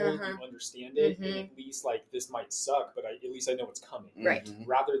normal. You understand it, and at least like this might suck, but at least I know it's coming. Right.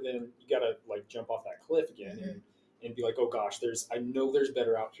 Rather than you gotta like jump off that cliff again and be like, oh gosh, I know there's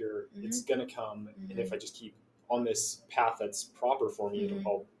better out here. It's gonna come, and if I just keep on this path that's proper for me,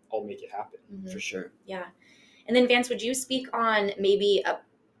 I'll make it happen for sure. Yeah. And then Vance, would you speak on maybe a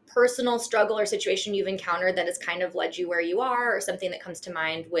personal struggle or situation you've encountered that has kind of led you where you are, or something that comes to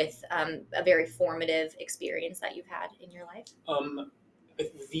mind with a very formative experience that you've had in your life?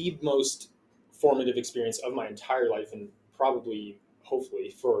 The most formative experience of my entire life, and probably, hopefully,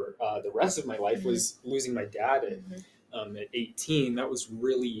 for the rest of my life, was losing my dad at 18. That was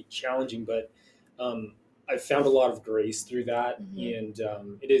really challenging, but I found a lot of grace through that, and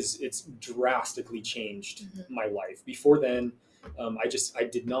it's drastically changed my life. Before then, I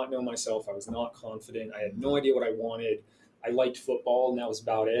did not know myself. I was not confident. I had no idea what I wanted. I liked football, and that was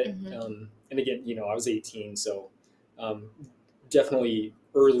about it. And again, I was 18, so definitely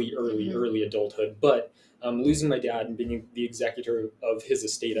early adulthood. But losing my dad and being the executor of his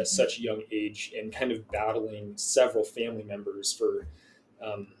estate at such a young age, and kind of battling several family members for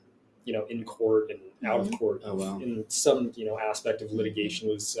in court and out of court, in some aspect of litigation,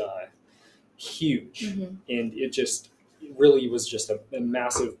 was huge, and it really was just a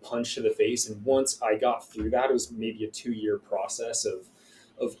massive punch to the face. And once I got through that, it was maybe a 2-year process of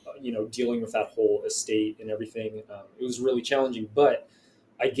dealing with that whole estate and everything. It was really challenging, but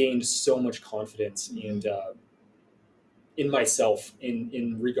I gained so much confidence and in myself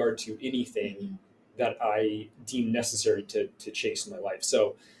in regard to anything that I deem necessary to chase in my life.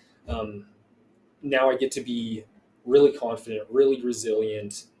 So now I get to be really confident, really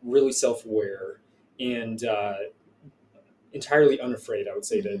resilient, really self-aware, and entirely unafraid, I would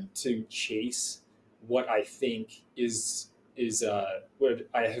say, to chase what I think is what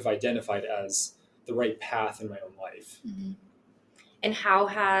I have identified as the right path in my own life. And how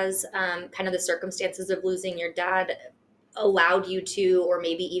has kind of the circumstances of losing your dad allowed you to, or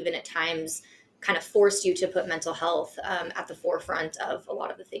maybe even at times kind of forced you to put mental health at the forefront of a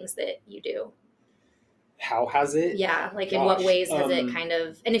lot of the things that you do? How has it? Yeah, like in what ways has it kind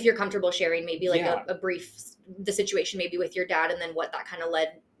of, and if you're comfortable sharing maybe like a brief, the situation maybe with your dad, and then what that kind of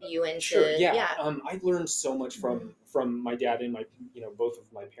led you into Sure, yeah. I learned so much from my dad and my, both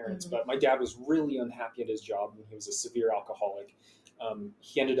of my parents. But my dad was really unhappy at his job, and he was a severe alcoholic.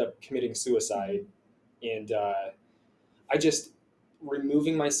 He ended up committing suicide, and I just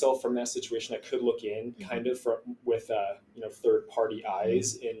removing myself from that situation. I could look in kind of from with third party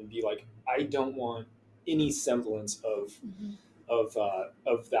eyes and be like, I don't want any semblance of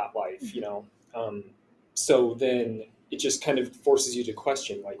that life, so then it just kind of forces you to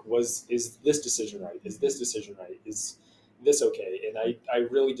question, like, is this decision right? Is this decision right? Is this okay? And I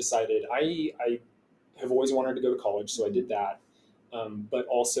really decided I have always wanted to go to college, so I did that. But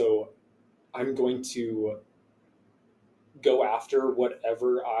also, I'm going to go after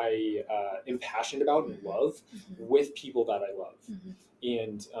whatever I am passionate about and love with people that I love.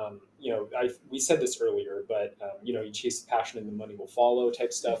 And we said this earlier, but you chase the passion and the money will follow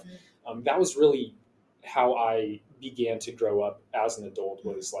type stuff. That was really how I began to grow up as an adult.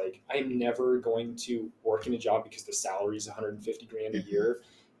 Was like, I'm never going to work in a job because the salary is 150 grand a year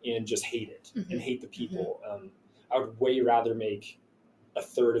and just hate it and hate the people. I would way rather make a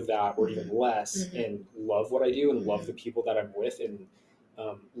third of that or even less and love what I do and love the people that I'm with and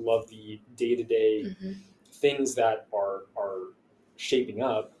love the day-to-day things that are shaping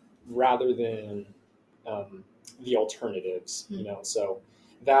up rather than the alternatives, so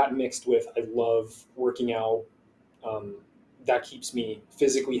that mixed with I love working out, that keeps me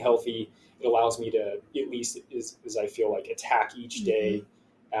physically healthy. It allows me to, at least as I feel like, attack each day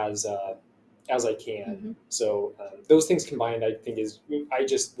as I can. So those things combined, I think, is I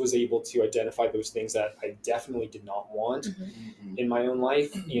just was able to identify those things that I definitely did not want in my own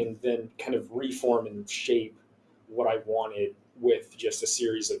life, and then kind of reform and shape what I wanted with just a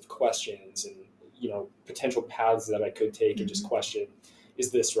series of questions and potential paths that I could take, and just question, is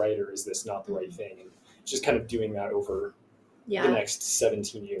this right or is this not the right thing? And just kind of doing that over the next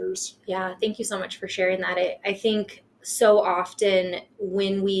 17 years. Yeah, thank you so much for sharing that. I think so often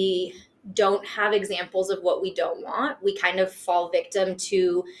when we don't have examples of what we don't want, we kind of fall victim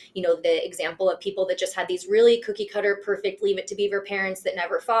to, the example of people that just had these really cookie cutter, perfect Leave It to Beaver parents that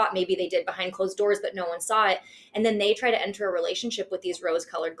never fought. Maybe they did behind closed doors, but no one saw it. And then they try to enter a relationship with these rose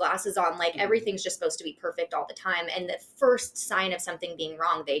colored glasses on, like everything's just supposed to be perfect all the time. And the first sign of something being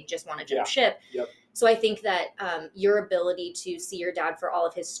wrong, they just want to jump ship. Yep. So I think that your ability to see your dad for all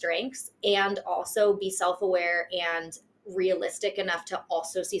of his strengths and also be self-aware and realistic enough to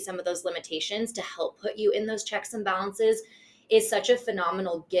also see some of those limitations to help put you in those checks and balances is such a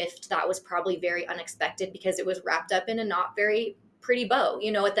phenomenal gift that was probably very unexpected, because it was wrapped up in a not very pretty bow.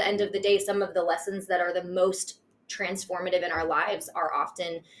 At the end of the day, some of the lessons that are the most transformative in our lives are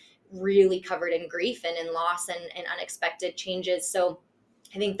often really covered in grief and in loss and unexpected changes. So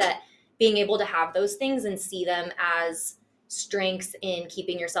I think that being able to have those things and see them as strengths in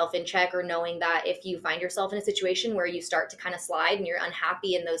keeping yourself in check, or knowing that if you find yourself in a situation where you start to kind of slide and you're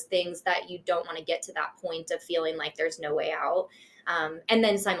unhappy in those things, that you don't want to get to that point of feeling like there's no way out. And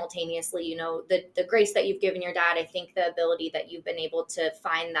then simultaneously, the grace that you've given your dad, I think the ability that you've been able to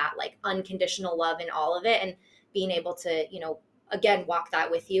find that like unconditional love in all of it, and being able to, again, walk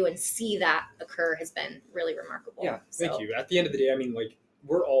that with you and see that occur has been really remarkable. Yeah, thank you. At the end of the day, I mean, like,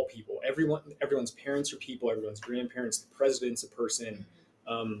 we're all people. Everyone's parents are people. Everyone's grandparents, the president's a person.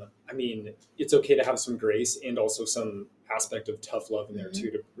 I mean, it's okay to have some grace and also some aspect of tough love in there too,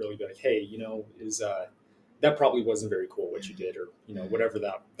 to really be like, hey, that probably wasn't very cool what you did, or whatever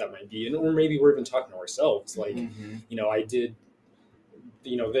that might be, and or maybe we're even talking to ourselves, like, I did,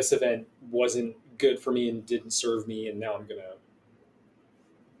 this event wasn't good for me and didn't serve me, and now I'm gonna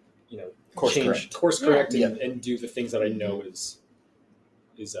course correct and do the things that I know is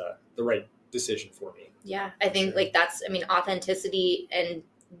the right decision for me. Yeah, I think authenticity, and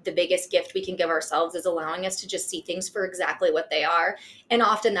the biggest gift we can give ourselves is allowing us to just see things for exactly what they are. And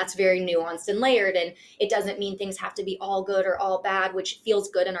often that's very nuanced and layered, and it doesn't mean things have to be all good or all bad, which feels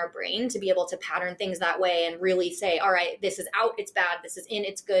good in our brain to be able to pattern things that way and really say, all right, this is out, it's bad, this is in,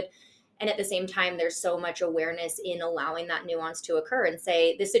 it's good. And at the same time, there's so much awareness in allowing that nuance to occur and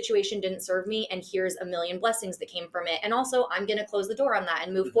say, this situation didn't serve me, and here's a million blessings that came from it. And also, I'm going to close the door on that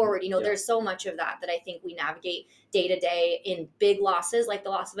and move forward. There's so much of that I think we navigate day to day in big losses, like the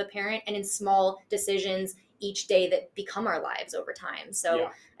loss of a parent, and in small decisions each day that become our lives over time. So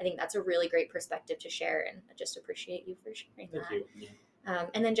I think that's a really great perspective to share, and I just appreciate you for sharing that. Thank you.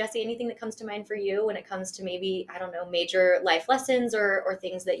 And then, Jesse, anything that comes to mind for you when it comes to maybe, I don't know, major life lessons or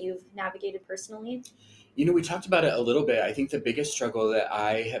things that you've navigated personally? We talked about it a little bit. I think the biggest struggle that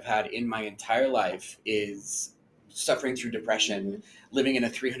I have had in my entire life is suffering through depression, living in a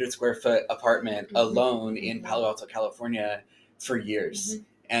 300 square foot apartment alone in Palo Alto, California for years.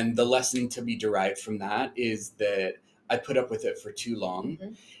 And the lesson to be derived from that is that I put up with it for too long.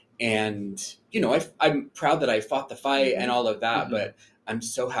 Mhm. And, I'm proud that I fought the fight and all of that, Mhm. but I'm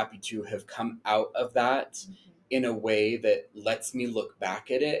so happy to have come out of that in a way that lets me look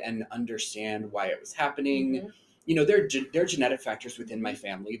back at it and understand why it was happening. Mhm. There are genetic factors within my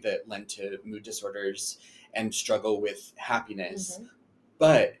family that lend to mood disorders and struggle with happiness. Mhm.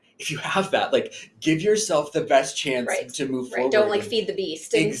 But if you have that, like, give yourself the best chance Right. to move Right. forward. Don't like feed the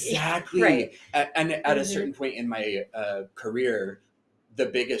beast. Exactly. Right. And at a Mhm. certain point in my career, the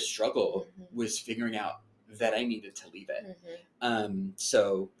biggest struggle Mhm. was figuring out that I needed to leave it. Mhm.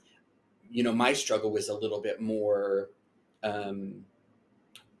 So, my struggle was a little bit more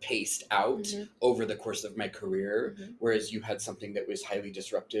paced out Mhm. over the course of my career, Mhm. whereas you had something that was highly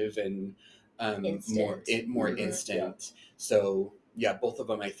disruptive and more Instant. more Mhm. instant. So yeah, both of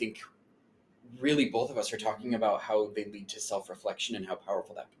them, I think, really both of us are talking about how they lead to self-reflection and how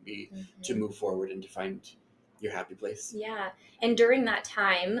powerful that can be to Mhm. move forward and to find your happy place. Yeah. And during that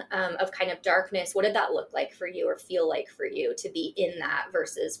time of kind of darkness, what did that look like for you or feel like for you to be in that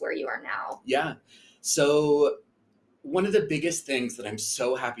versus where you are now? Yeah. So one of the biggest things that I'm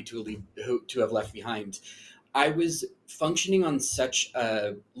so happy to have left behind, I was functioning on such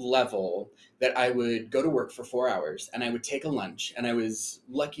a level that I would go to work for 4 hours and I would take a lunch, and I was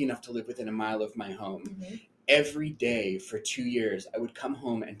lucky enough to live within a mile of my home. Mhm. Every day for 2 years, I would come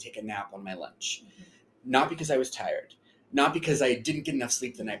home and take a nap on my lunch. Mhm. Not because I was tired, not because I didn't get enough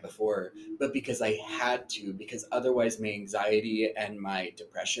sleep the night before, but because I had to, because otherwise my anxiety and my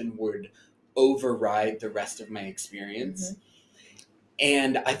depression would override the rest of my experience. Mhm.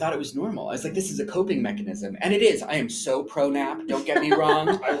 And I thought it was normal. I was like, this is a coping mechanism. And it is. I am so pro nap, don't get me wrong.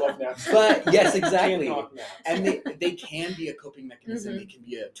 I love naps. But yes, Can't exactly. knock naps. And they can be a coping mechanism. Mhm. They can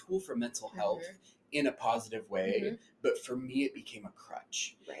be a tool for mental health Mhm. in a positive way. Mhm. But for me, it became a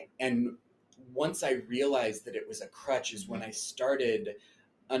crutch. Right. And once I realized that it was a crutch is when I started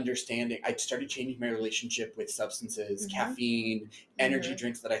understanding. I started changing my relationship with substances, Mhm. caffeine, energy Mhm.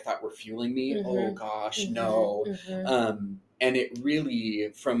 drinks that I thought were fueling me. Mhm. Oh gosh, Mhm. no. Mhm. And it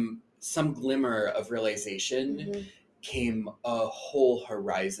really, from some glimmer of realization, Mhm. came a whole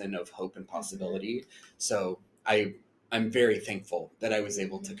horizon of hope and possibility. So I'm very thankful that I was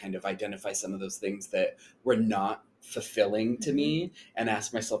able to kind of identify some of those things that were not fulfilling to me and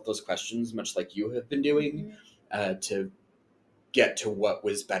ask myself those questions, much like you have been doing, to get to what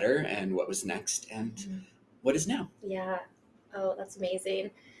was better and what was next and what is now. Yeah. Oh, that's amazing.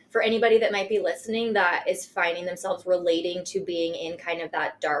 For anybody that might be listening that is finding themselves relating to being in kind of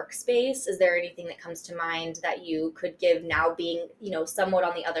that dark space, is there anything that comes to mind that you could give now, being, somewhat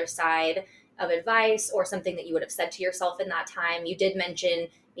on the other side of advice, or something that you would have said to yourself in that time? You did mention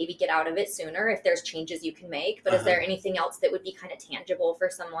maybe get out of it sooner if there's changes you can make, but is there anything else that would be kind of tangible for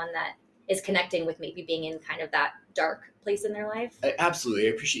someone that is connecting with maybe being in kind of that dark place in their life? Absolutely. I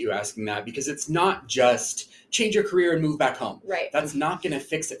appreciate you asking that, because it's not just change your career and move back home. Right. That's not going to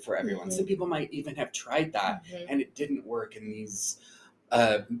fix it for everyone. Mhm. Some people might even have tried that and it didn't work, and these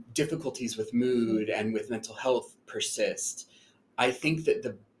difficulties with mood and with mental health persist. I think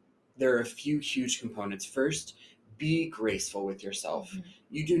that there are a few huge components. First, be graceful with yourself.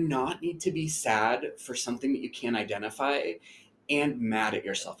 You do not need to be sad for something that you can't identify and mad at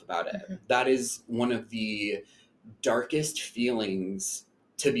yourself about it. That is one of the darkest feelings,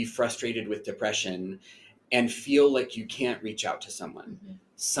 to be frustrated with depression and feel like you can't reach out to someone.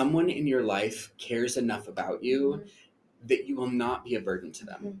 Someone in your life cares enough about you that you will not be a burden to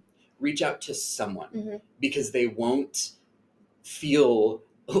them. Reach out to someone, because they won't feel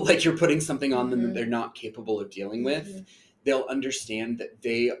like you're putting something on them that they're not capable of dealing with. They'll understand that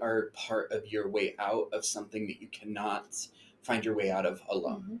they are part of your way out of something that you cannot find your way out of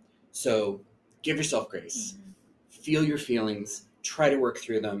alone. So give yourself grace. Feel your feelings, try to work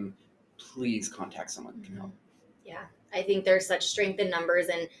through them. Please contact someone who can help. Yeah, I think there's such strength in numbers,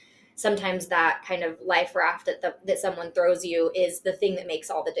 and sometimes that kind of life raft that someone throws you is the thing that makes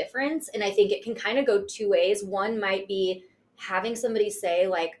all the difference. And I think it can kind of go two ways. One might be having somebody say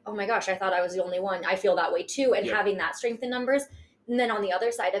like, oh my gosh, I thought I was the only one, I feel that way too, and having that strength in numbers. And then on the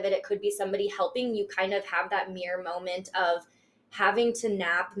other side of it, it could be somebody helping you kind of have that mirror moment of having to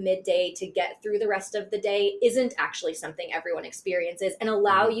nap midday to get through the rest of the day isn't actually something everyone experiences, and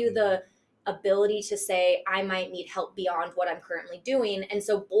allow you the ability to say, I might need help beyond what I'm currently doing. And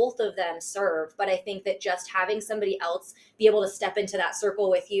so both of them serve. But I think that just having somebody else be able to step into that circle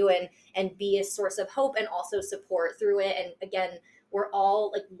with you and be a source of hope and also support through it. And again, we're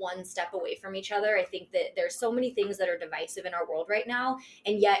all like one step away from each other. I think that there's so many things that are divisive in our world right now.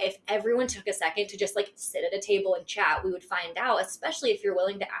 And yet, if everyone took a second to just like sit at a table and chat, we would find out, especially if you're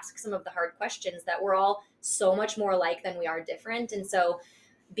willing to ask some of the hard questions, that we're all so much more alike than we are different. And so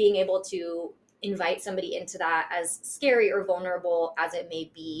being able to invite somebody into that, as scary or vulnerable as it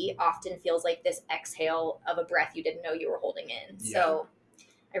may be, often feels like this exhale of a breath you didn't know you were holding in. Yeah. So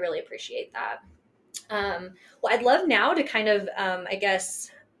I really appreciate that. Well, I'd love now to kind of, I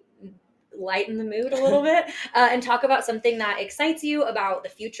guess, lighten the mood a little bit and talk about something that excites you about the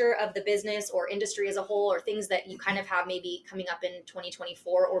future of the business or industry as a whole, or things that you kind of have maybe coming up in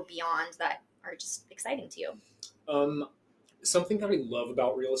 2024 or beyond that are just exciting to you. Something that I love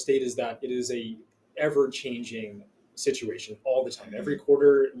about real estate is that it is a ever-changing situation all the time. Every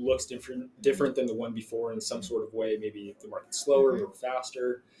quarter looks different than the one before in some sort of way. Maybe the market's slower or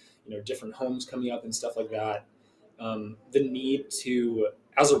faster, different homes coming up and stuff like that. The need to,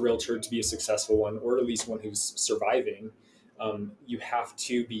 as a realtor, to be a successful one, or at least one who's surviving, you have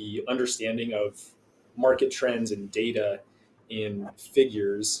to be understanding of market trends and data and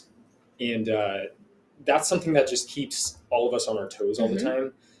figures, and that's something that just keeps all of us on our toes all the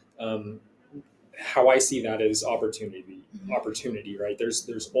time. How I see that is opportunity, right?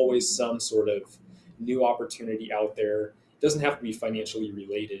 There's always some sort of new opportunity out there. It doesn't have to be financially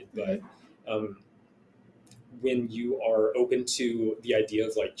related, but when you are open to the idea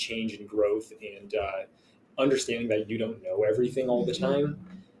of like change and growth and understanding that you don't know everything all the time,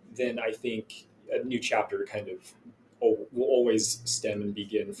 then I think a new chapter kind of will always stem and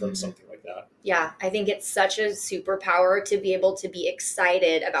begin from something like that. Yeah, I think it's such a superpower to be able to be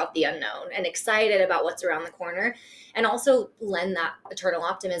excited about the unknown and excited about what's around the corner, and also lend that eternal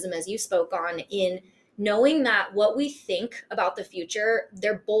optimism, as you spoke on, in knowing that what we think about the future,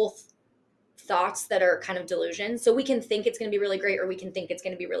 they're both thoughts that are kind of delusion. So we can think it's going to be really great, or we can think it's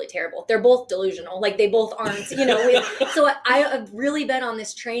going to be really terrible. They're both delusional. Like they both aren't, so I have really been on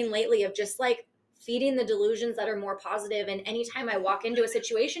this train lately of just like feeding the delusions that are more positive. And anytime I walk into a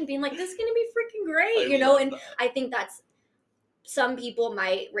situation being like, this is going to be freaking great, and I think that's, some people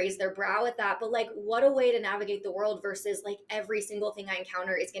might raise their brow at that, but like, what a way to navigate the world versus like every single thing I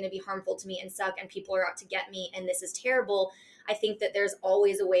encounter is going to be harmful to me and suck, and people are out to get me, and this is terrible. I think that there's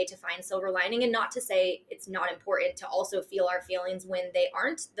always a way to find silver lining, and not to say it's not important to also feel our feelings when they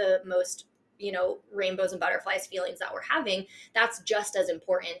aren't the most, rainbows and butterflies feelings that we're having. That's just as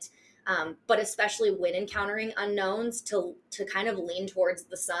important. But especially when encountering unknowns, to kind of lean towards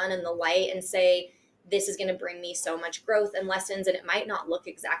the sun and the light and say, this is going to bring me so much growth and lessons, and it might not look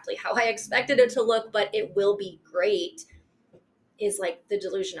exactly how I expected it to look, but it will be great, is like the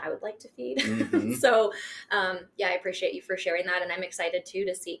delusion I would like to feed. So I appreciate you for sharing that. And I'm excited too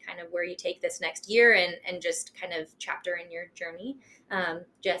to see kind of where you take this next year and just kind of chapter in your journey.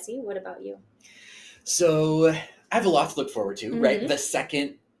 Jesse, what about you? So I have a lot to look forward to, right? The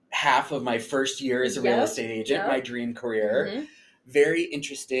second half of my first year as a real estate agent, my dream career. Very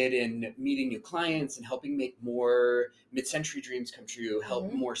interested in meeting new clients and helping make more mid-century dreams come true,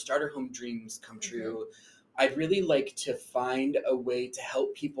 help more starter home dreams come true. I'd really like to find a way to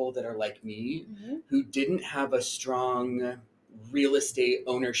help people that are like me, who didn't have a strong real estate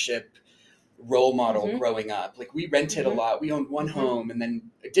ownership role model growing up. Like we rented a lot. We owned one home and then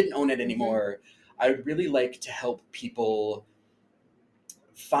didn't own it anymore. I would really like to help people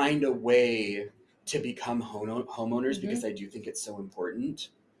find a way to become homeowners, because I do think it's so important.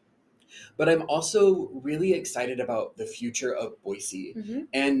 But I'm also really excited about the future of Boise.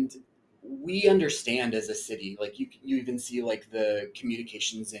 And we understand as a city, like you even see like the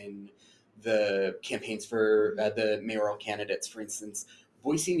communications in the campaigns for the mayoral candidates, for instance.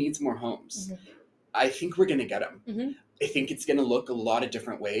 Boise needs more homes. I think we're going to get them. I think it's going to look a lot of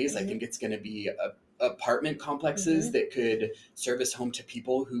different ways. I think it's going to be apartment complexes that could service home to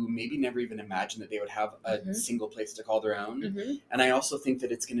people who maybe never even imagined that they would have a single place to call their own. And I also think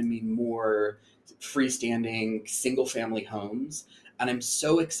that it's going to mean more freestanding single family homes. And I'm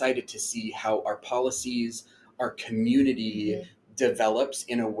so excited to see how our policies, our community develops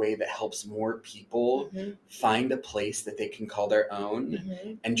in a way that helps more people find a place that they can call their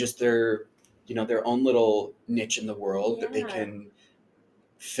own, and just their own little niche in the world that they can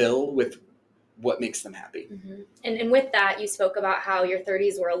fill with what makes them happy. And with that, you spoke about how your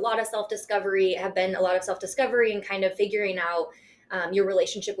 30s were a lot of self-discovery, have been a lot of self-discovery and kind of figuring out your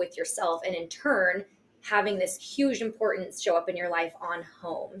relationship with yourself, and in turn having this huge importance show up in your life on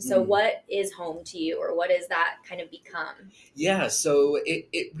home. So what is home to you, or what does that kind of become? Yeah, so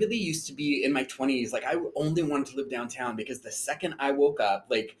it really used to be in my 20s, like I only wanted to live downtown, because the second I woke up,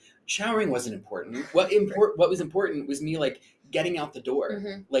 like showering wasn't important. What was important was me like getting out the door.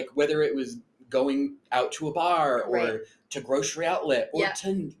 Mhm. Like whether it was going out to a bar or Right. to grocery outlet or Yeah.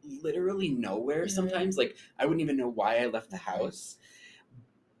 to literally nowhere Mhm. sometimes. Like I wouldn't even know why I left the Mhm. house.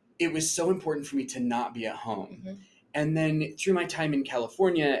 It was so important for me to not be at home. Mhm. And then through my time in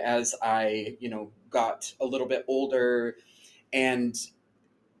California, as I, got a little bit older and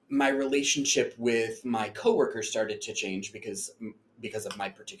my relationship with my coworkers started to change because of my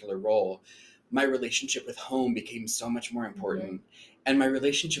particular role. My relationship with home became so much more important. And my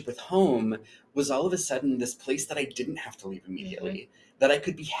relationship with home was all of a sudden this place that I didn't have to leave immediately, that I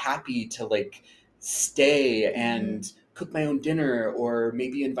could be happy to like stay and cook my own dinner or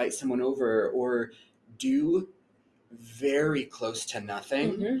maybe invite someone over or do very close to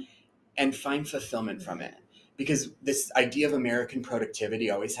nothing and find fulfillment from it. Because this idea of American productivity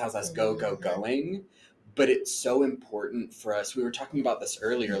always has us going, but it's so important for us. We were talking about this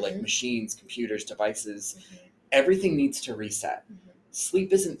earlier, like machines, computers, devices, everything needs to reset.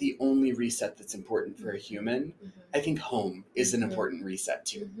 Sleep isn't the only reset that's important for a human. I think home is an important reset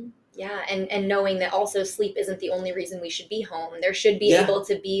too. Yeah, and knowing that also sleep isn't the only reason we should be home. There should be able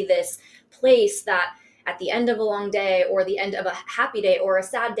to be this place that at the end of a long day or the end of a happy day or a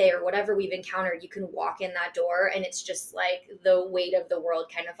sad day or whatever we've encountered, you can walk in that door and it's just like the weight of the world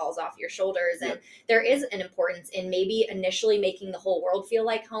kind of falls off your shoulders. And there is an importance in maybe initially making the whole world feel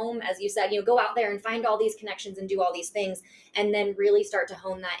like home. As you said, go out there and find all these connections and do all these things and then really start to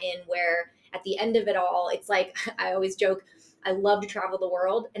hone that in where at the end of it all, it's like, I always joke, I love to travel the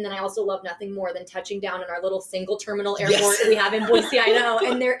world. And then I also love nothing more than touching down in our little single terminal airport we have in Boise, Idaho.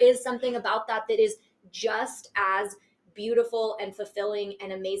 And there is something about that is just as beautiful and fulfilling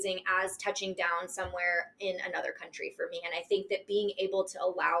and amazing as touching down somewhere in another country for me. And I think that being able to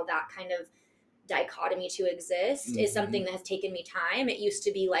allow that kind of dichotomy to exist is something that has taken me time. It used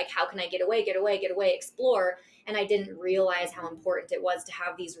to be like, how can I get away, explore? And I didn't realize how important it was to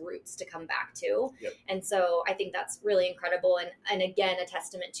have these roots to come back to. And so I think that's really incredible. And again, a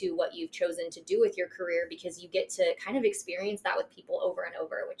testament to what you've chosen to do with your career, because you get to kind of experience that with people over and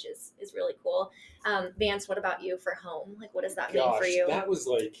over, which is really cool. Vance, what about you for home? Like, what does that mean for you? That was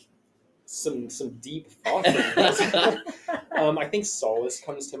like some deep thought for me. I think solace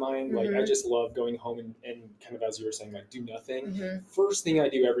comes to mind. Like I just love going home and kind of, as you were saying, like do nothing. First thing I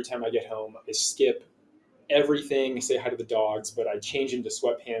do every time I get home is skip everything, say hi to the dogs, but I change into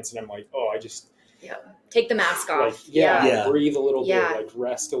sweatpants and I'm like, oh, I just take the mask off. Like, breathe a little bit, like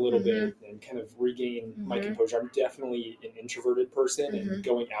rest a little bit and kind of regain my composure. I'm definitely an introverted person and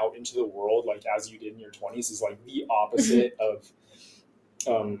going out into the world, like as you did in your 20s, is like the opposite of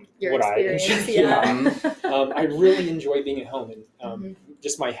your what experience. I really enjoy being at home and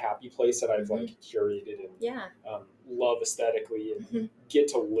just my happy place that I've like curated and love aesthetically and get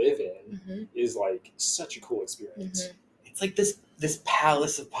to live in is like such a cool experience. It's like this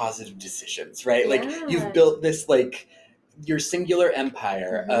palace of positive decisions, right? Like you've built this like your singular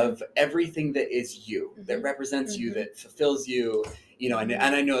empire of everything that is you, that represents you, that fulfills you, and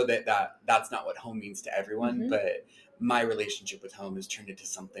I know that's not what home means to everyone, but my relationship with home has turned into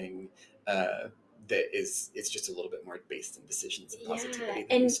something that it's just a little bit more based in decisions and positivity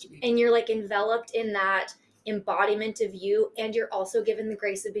than it used to be. And you're like enveloped in that embodiment of you, and you're also given the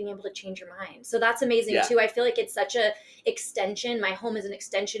grace of being able to change your mind. So that's amazing too. I feel like it's such a extension. My home is an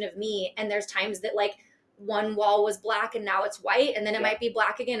extension of me, and there's times that like one wall was black and now it's white, and then it might be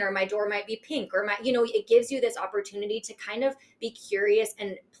black again, or my door might be pink, or it gives you this opportunity to kind of be curious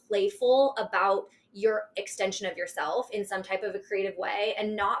and playful about your extension of yourself in some type of a creative way.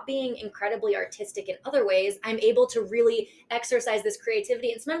 And not being incredibly artistic in other ways, I'm able to really exercise this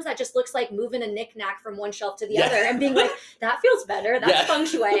creativity. And sometimes that just looks like moving a knickknack from one shelf to the other and being like, that feels better, that's feng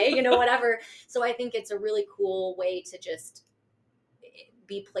shui, whatever. So I think it's a really cool way to just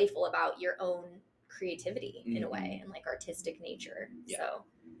be playful about your own creativity in a way, and like artistic nature. So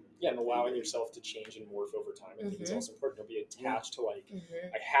and allowing yourself to change and morph over time, I think is also important. Don't be attached to like,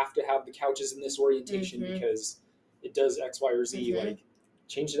 I have to have the couches in this orientation because it does X, Y, or Z. Like,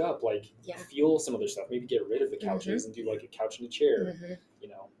 change it up. Like, feel some other stuff. Maybe get rid of the couches and do like a couch and a chair.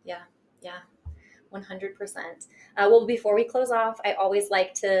 100%. Well, before we close off, I always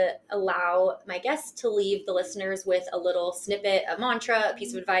like to allow my guests to leave the listeners with a little snippet, a mantra, a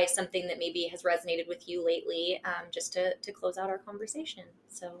piece of advice, something that maybe has resonated with you lately, just to close out our conversation.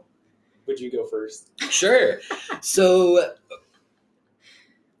 So, would you go first? Sure. So,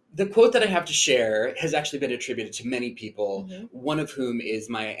 the quote that I have to share has actually been attributed to many people, one of whom is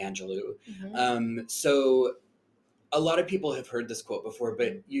Maya Angelou. So, a lot of people have heard this quote before,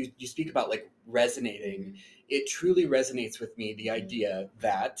 but you speak about like resonating. It truly resonates with me, the idea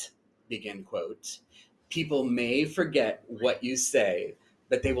that, begin quote, people may forget what you say,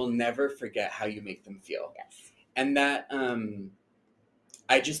 but they will never forget how you make them feel. Yes. And that,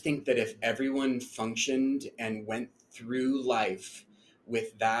 I just think that if everyone functioned and went through life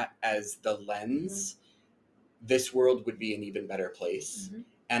with that as the lens, this world would be an even better place.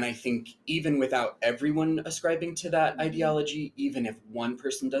 And I think even without everyone ascribing to that ideology, even if one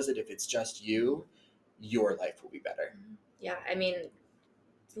person does it, if it's just you, your life will be better. Yeah, I mean,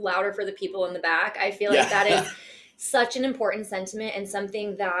 louder for the people in the back. I feel like that is such an important sentiment, and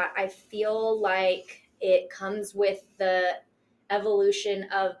something that I feel like it comes with the evolution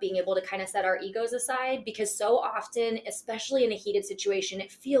of being able to kind of set our egos aside, because so often, especially in a heated situation, it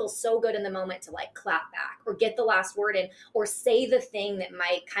feels so good in the moment to like clap back or get the last word in or say the thing that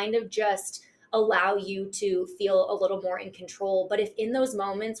might kind of just allow you to feel a little more in control. But if in those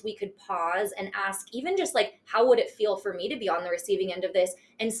moments we could pause and ask, even just like, how would it feel for me to be on the receiving end of this?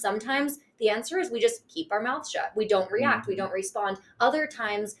 And sometimes the answer is we just keep our mouth shut. We don't react. We don't respond. Other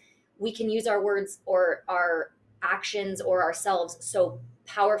times we can use our words or our actions or ourselves so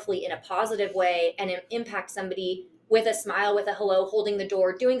powerfully in a positive way and impact somebody with a smile, with a hello, holding the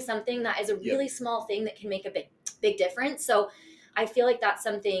door, doing something that is a really small thing that can make a big difference. So I feel like that's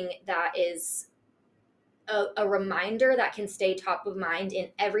something that is a reminder that can stay top of mind in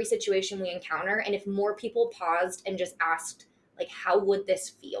every situation we encounter. And if more people paused and just asked, like, how would this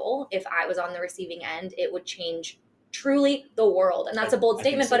feel if I was on the receiving end, it would change truly the world. And that's a bold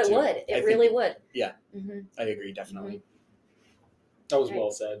statement, but it would. It really would. Yeah, I agree, definitely. That was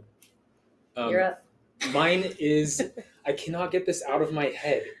well said. You're up. Mine is, I cannot get this out of my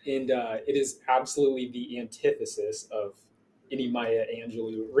head, and it is absolutely the antithesis of any Maya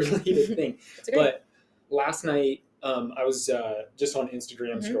Angelou related thing. But last night, I was just on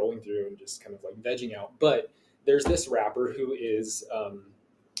Instagram scrolling through and just kind of like vegging out. But there's this rapper who is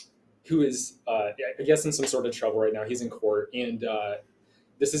I guess in some sort of trouble right now. He's in court, and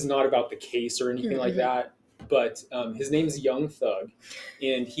this is not about the case or anything like that. But his name is Young Thug,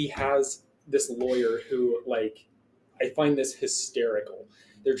 and he has this lawyer who, like, I find this hysterical.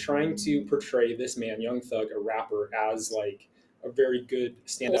 They're trying to portray this man, Young Thug, a rapper, as like a very good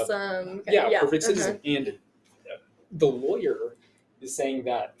stand-up, perfect citizen. And the lawyer is saying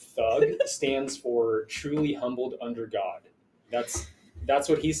that Thug stands for truly humbled under God. That's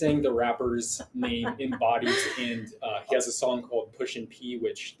what he's saying the rapper's name embodies, and he has a song called Pushin' P,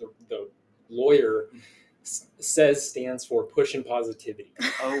 which the lawyer says stands for push and positivity.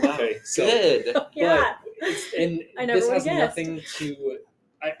 Oh, wow. Okay, so, Good. Yeah. And this has nothing to...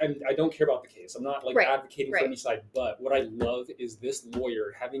 I don't care about the case. I'm not like advocating for any side, but what I love is this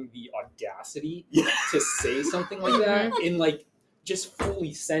lawyer having the audacity to say something like that and like just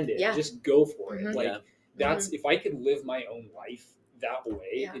fully send it. Just go for it. Like that's if I could live my own life that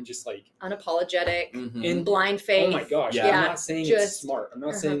way and just like unapologetic in blind faith. Oh my gosh. I'm not saying it's smart. I'm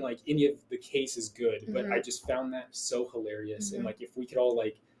not saying like any of the case is good, but I just found that so hilarious. And like if we could all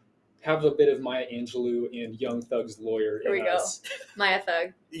like have a bit of Maya Angelou and Young Thug's lawyer. Here we go. Maya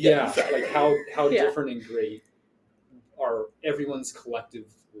Thug. Yeah. Like how different and great our everyone's collective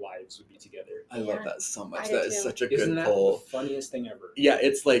lives would be together. I love that so much. That is such a good Isn't that poll. the funniest thing ever? Yeah,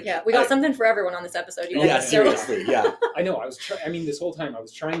 it's like we got something for everyone on this episode. Seriously, yeah. I know. This whole time I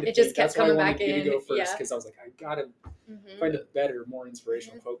was trying to. It just kept coming back in. To go first because I was like, I gotta find a better, more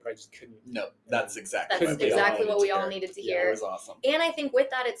inspirational quote, but I just couldn't. No, that's exactly what we all needed to hear. It was awesome. And I think with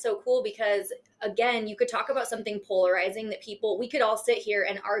that, it's so cool because again, you could talk about something polarizing that we could all sit here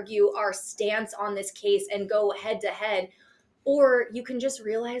and argue our stance on this case and go head to head. Or you can just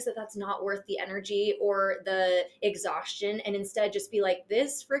realize that that's not worth the energy or the exhaustion, and instead just be like,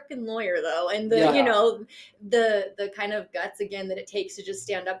 this freaking lawyer though, and the kind of guts again that it takes to just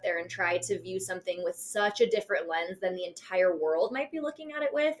stand up there and try to view something with such a different lens than the entire world might be looking at it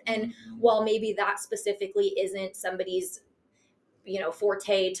with. And while maybe that specifically isn't somebody's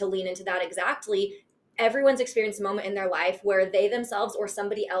forte to lean into that exactly, everyone's experienced a moment in their life where they themselves or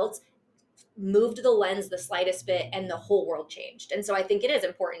somebody else moved the lens the slightest bit and the whole world changed. And so I think it is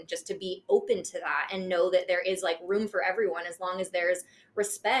important just to be open to that and know that there is like room for everyone as long as there's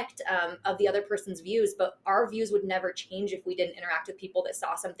respect of the other person's views. But our views would never change if we didn't interact with people that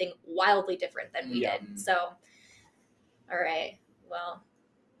saw something wildly different than we did. So, all right. Well,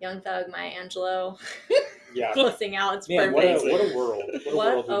 Young Thug, Maya Angelou. Closing out. It's perfect. What a world.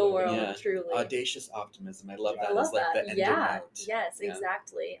 What a world, truly. Audacious optimism. I love that. I love as like that. The end note. Yes,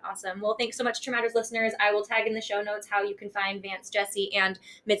 exactly. Awesome. Well, thanks so much, True Matters listeners. I will tag in the show notes how you can find Vance, Jesse, and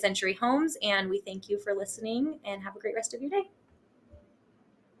Mid-Century Homes. And we thank you for listening and have a great rest of your day.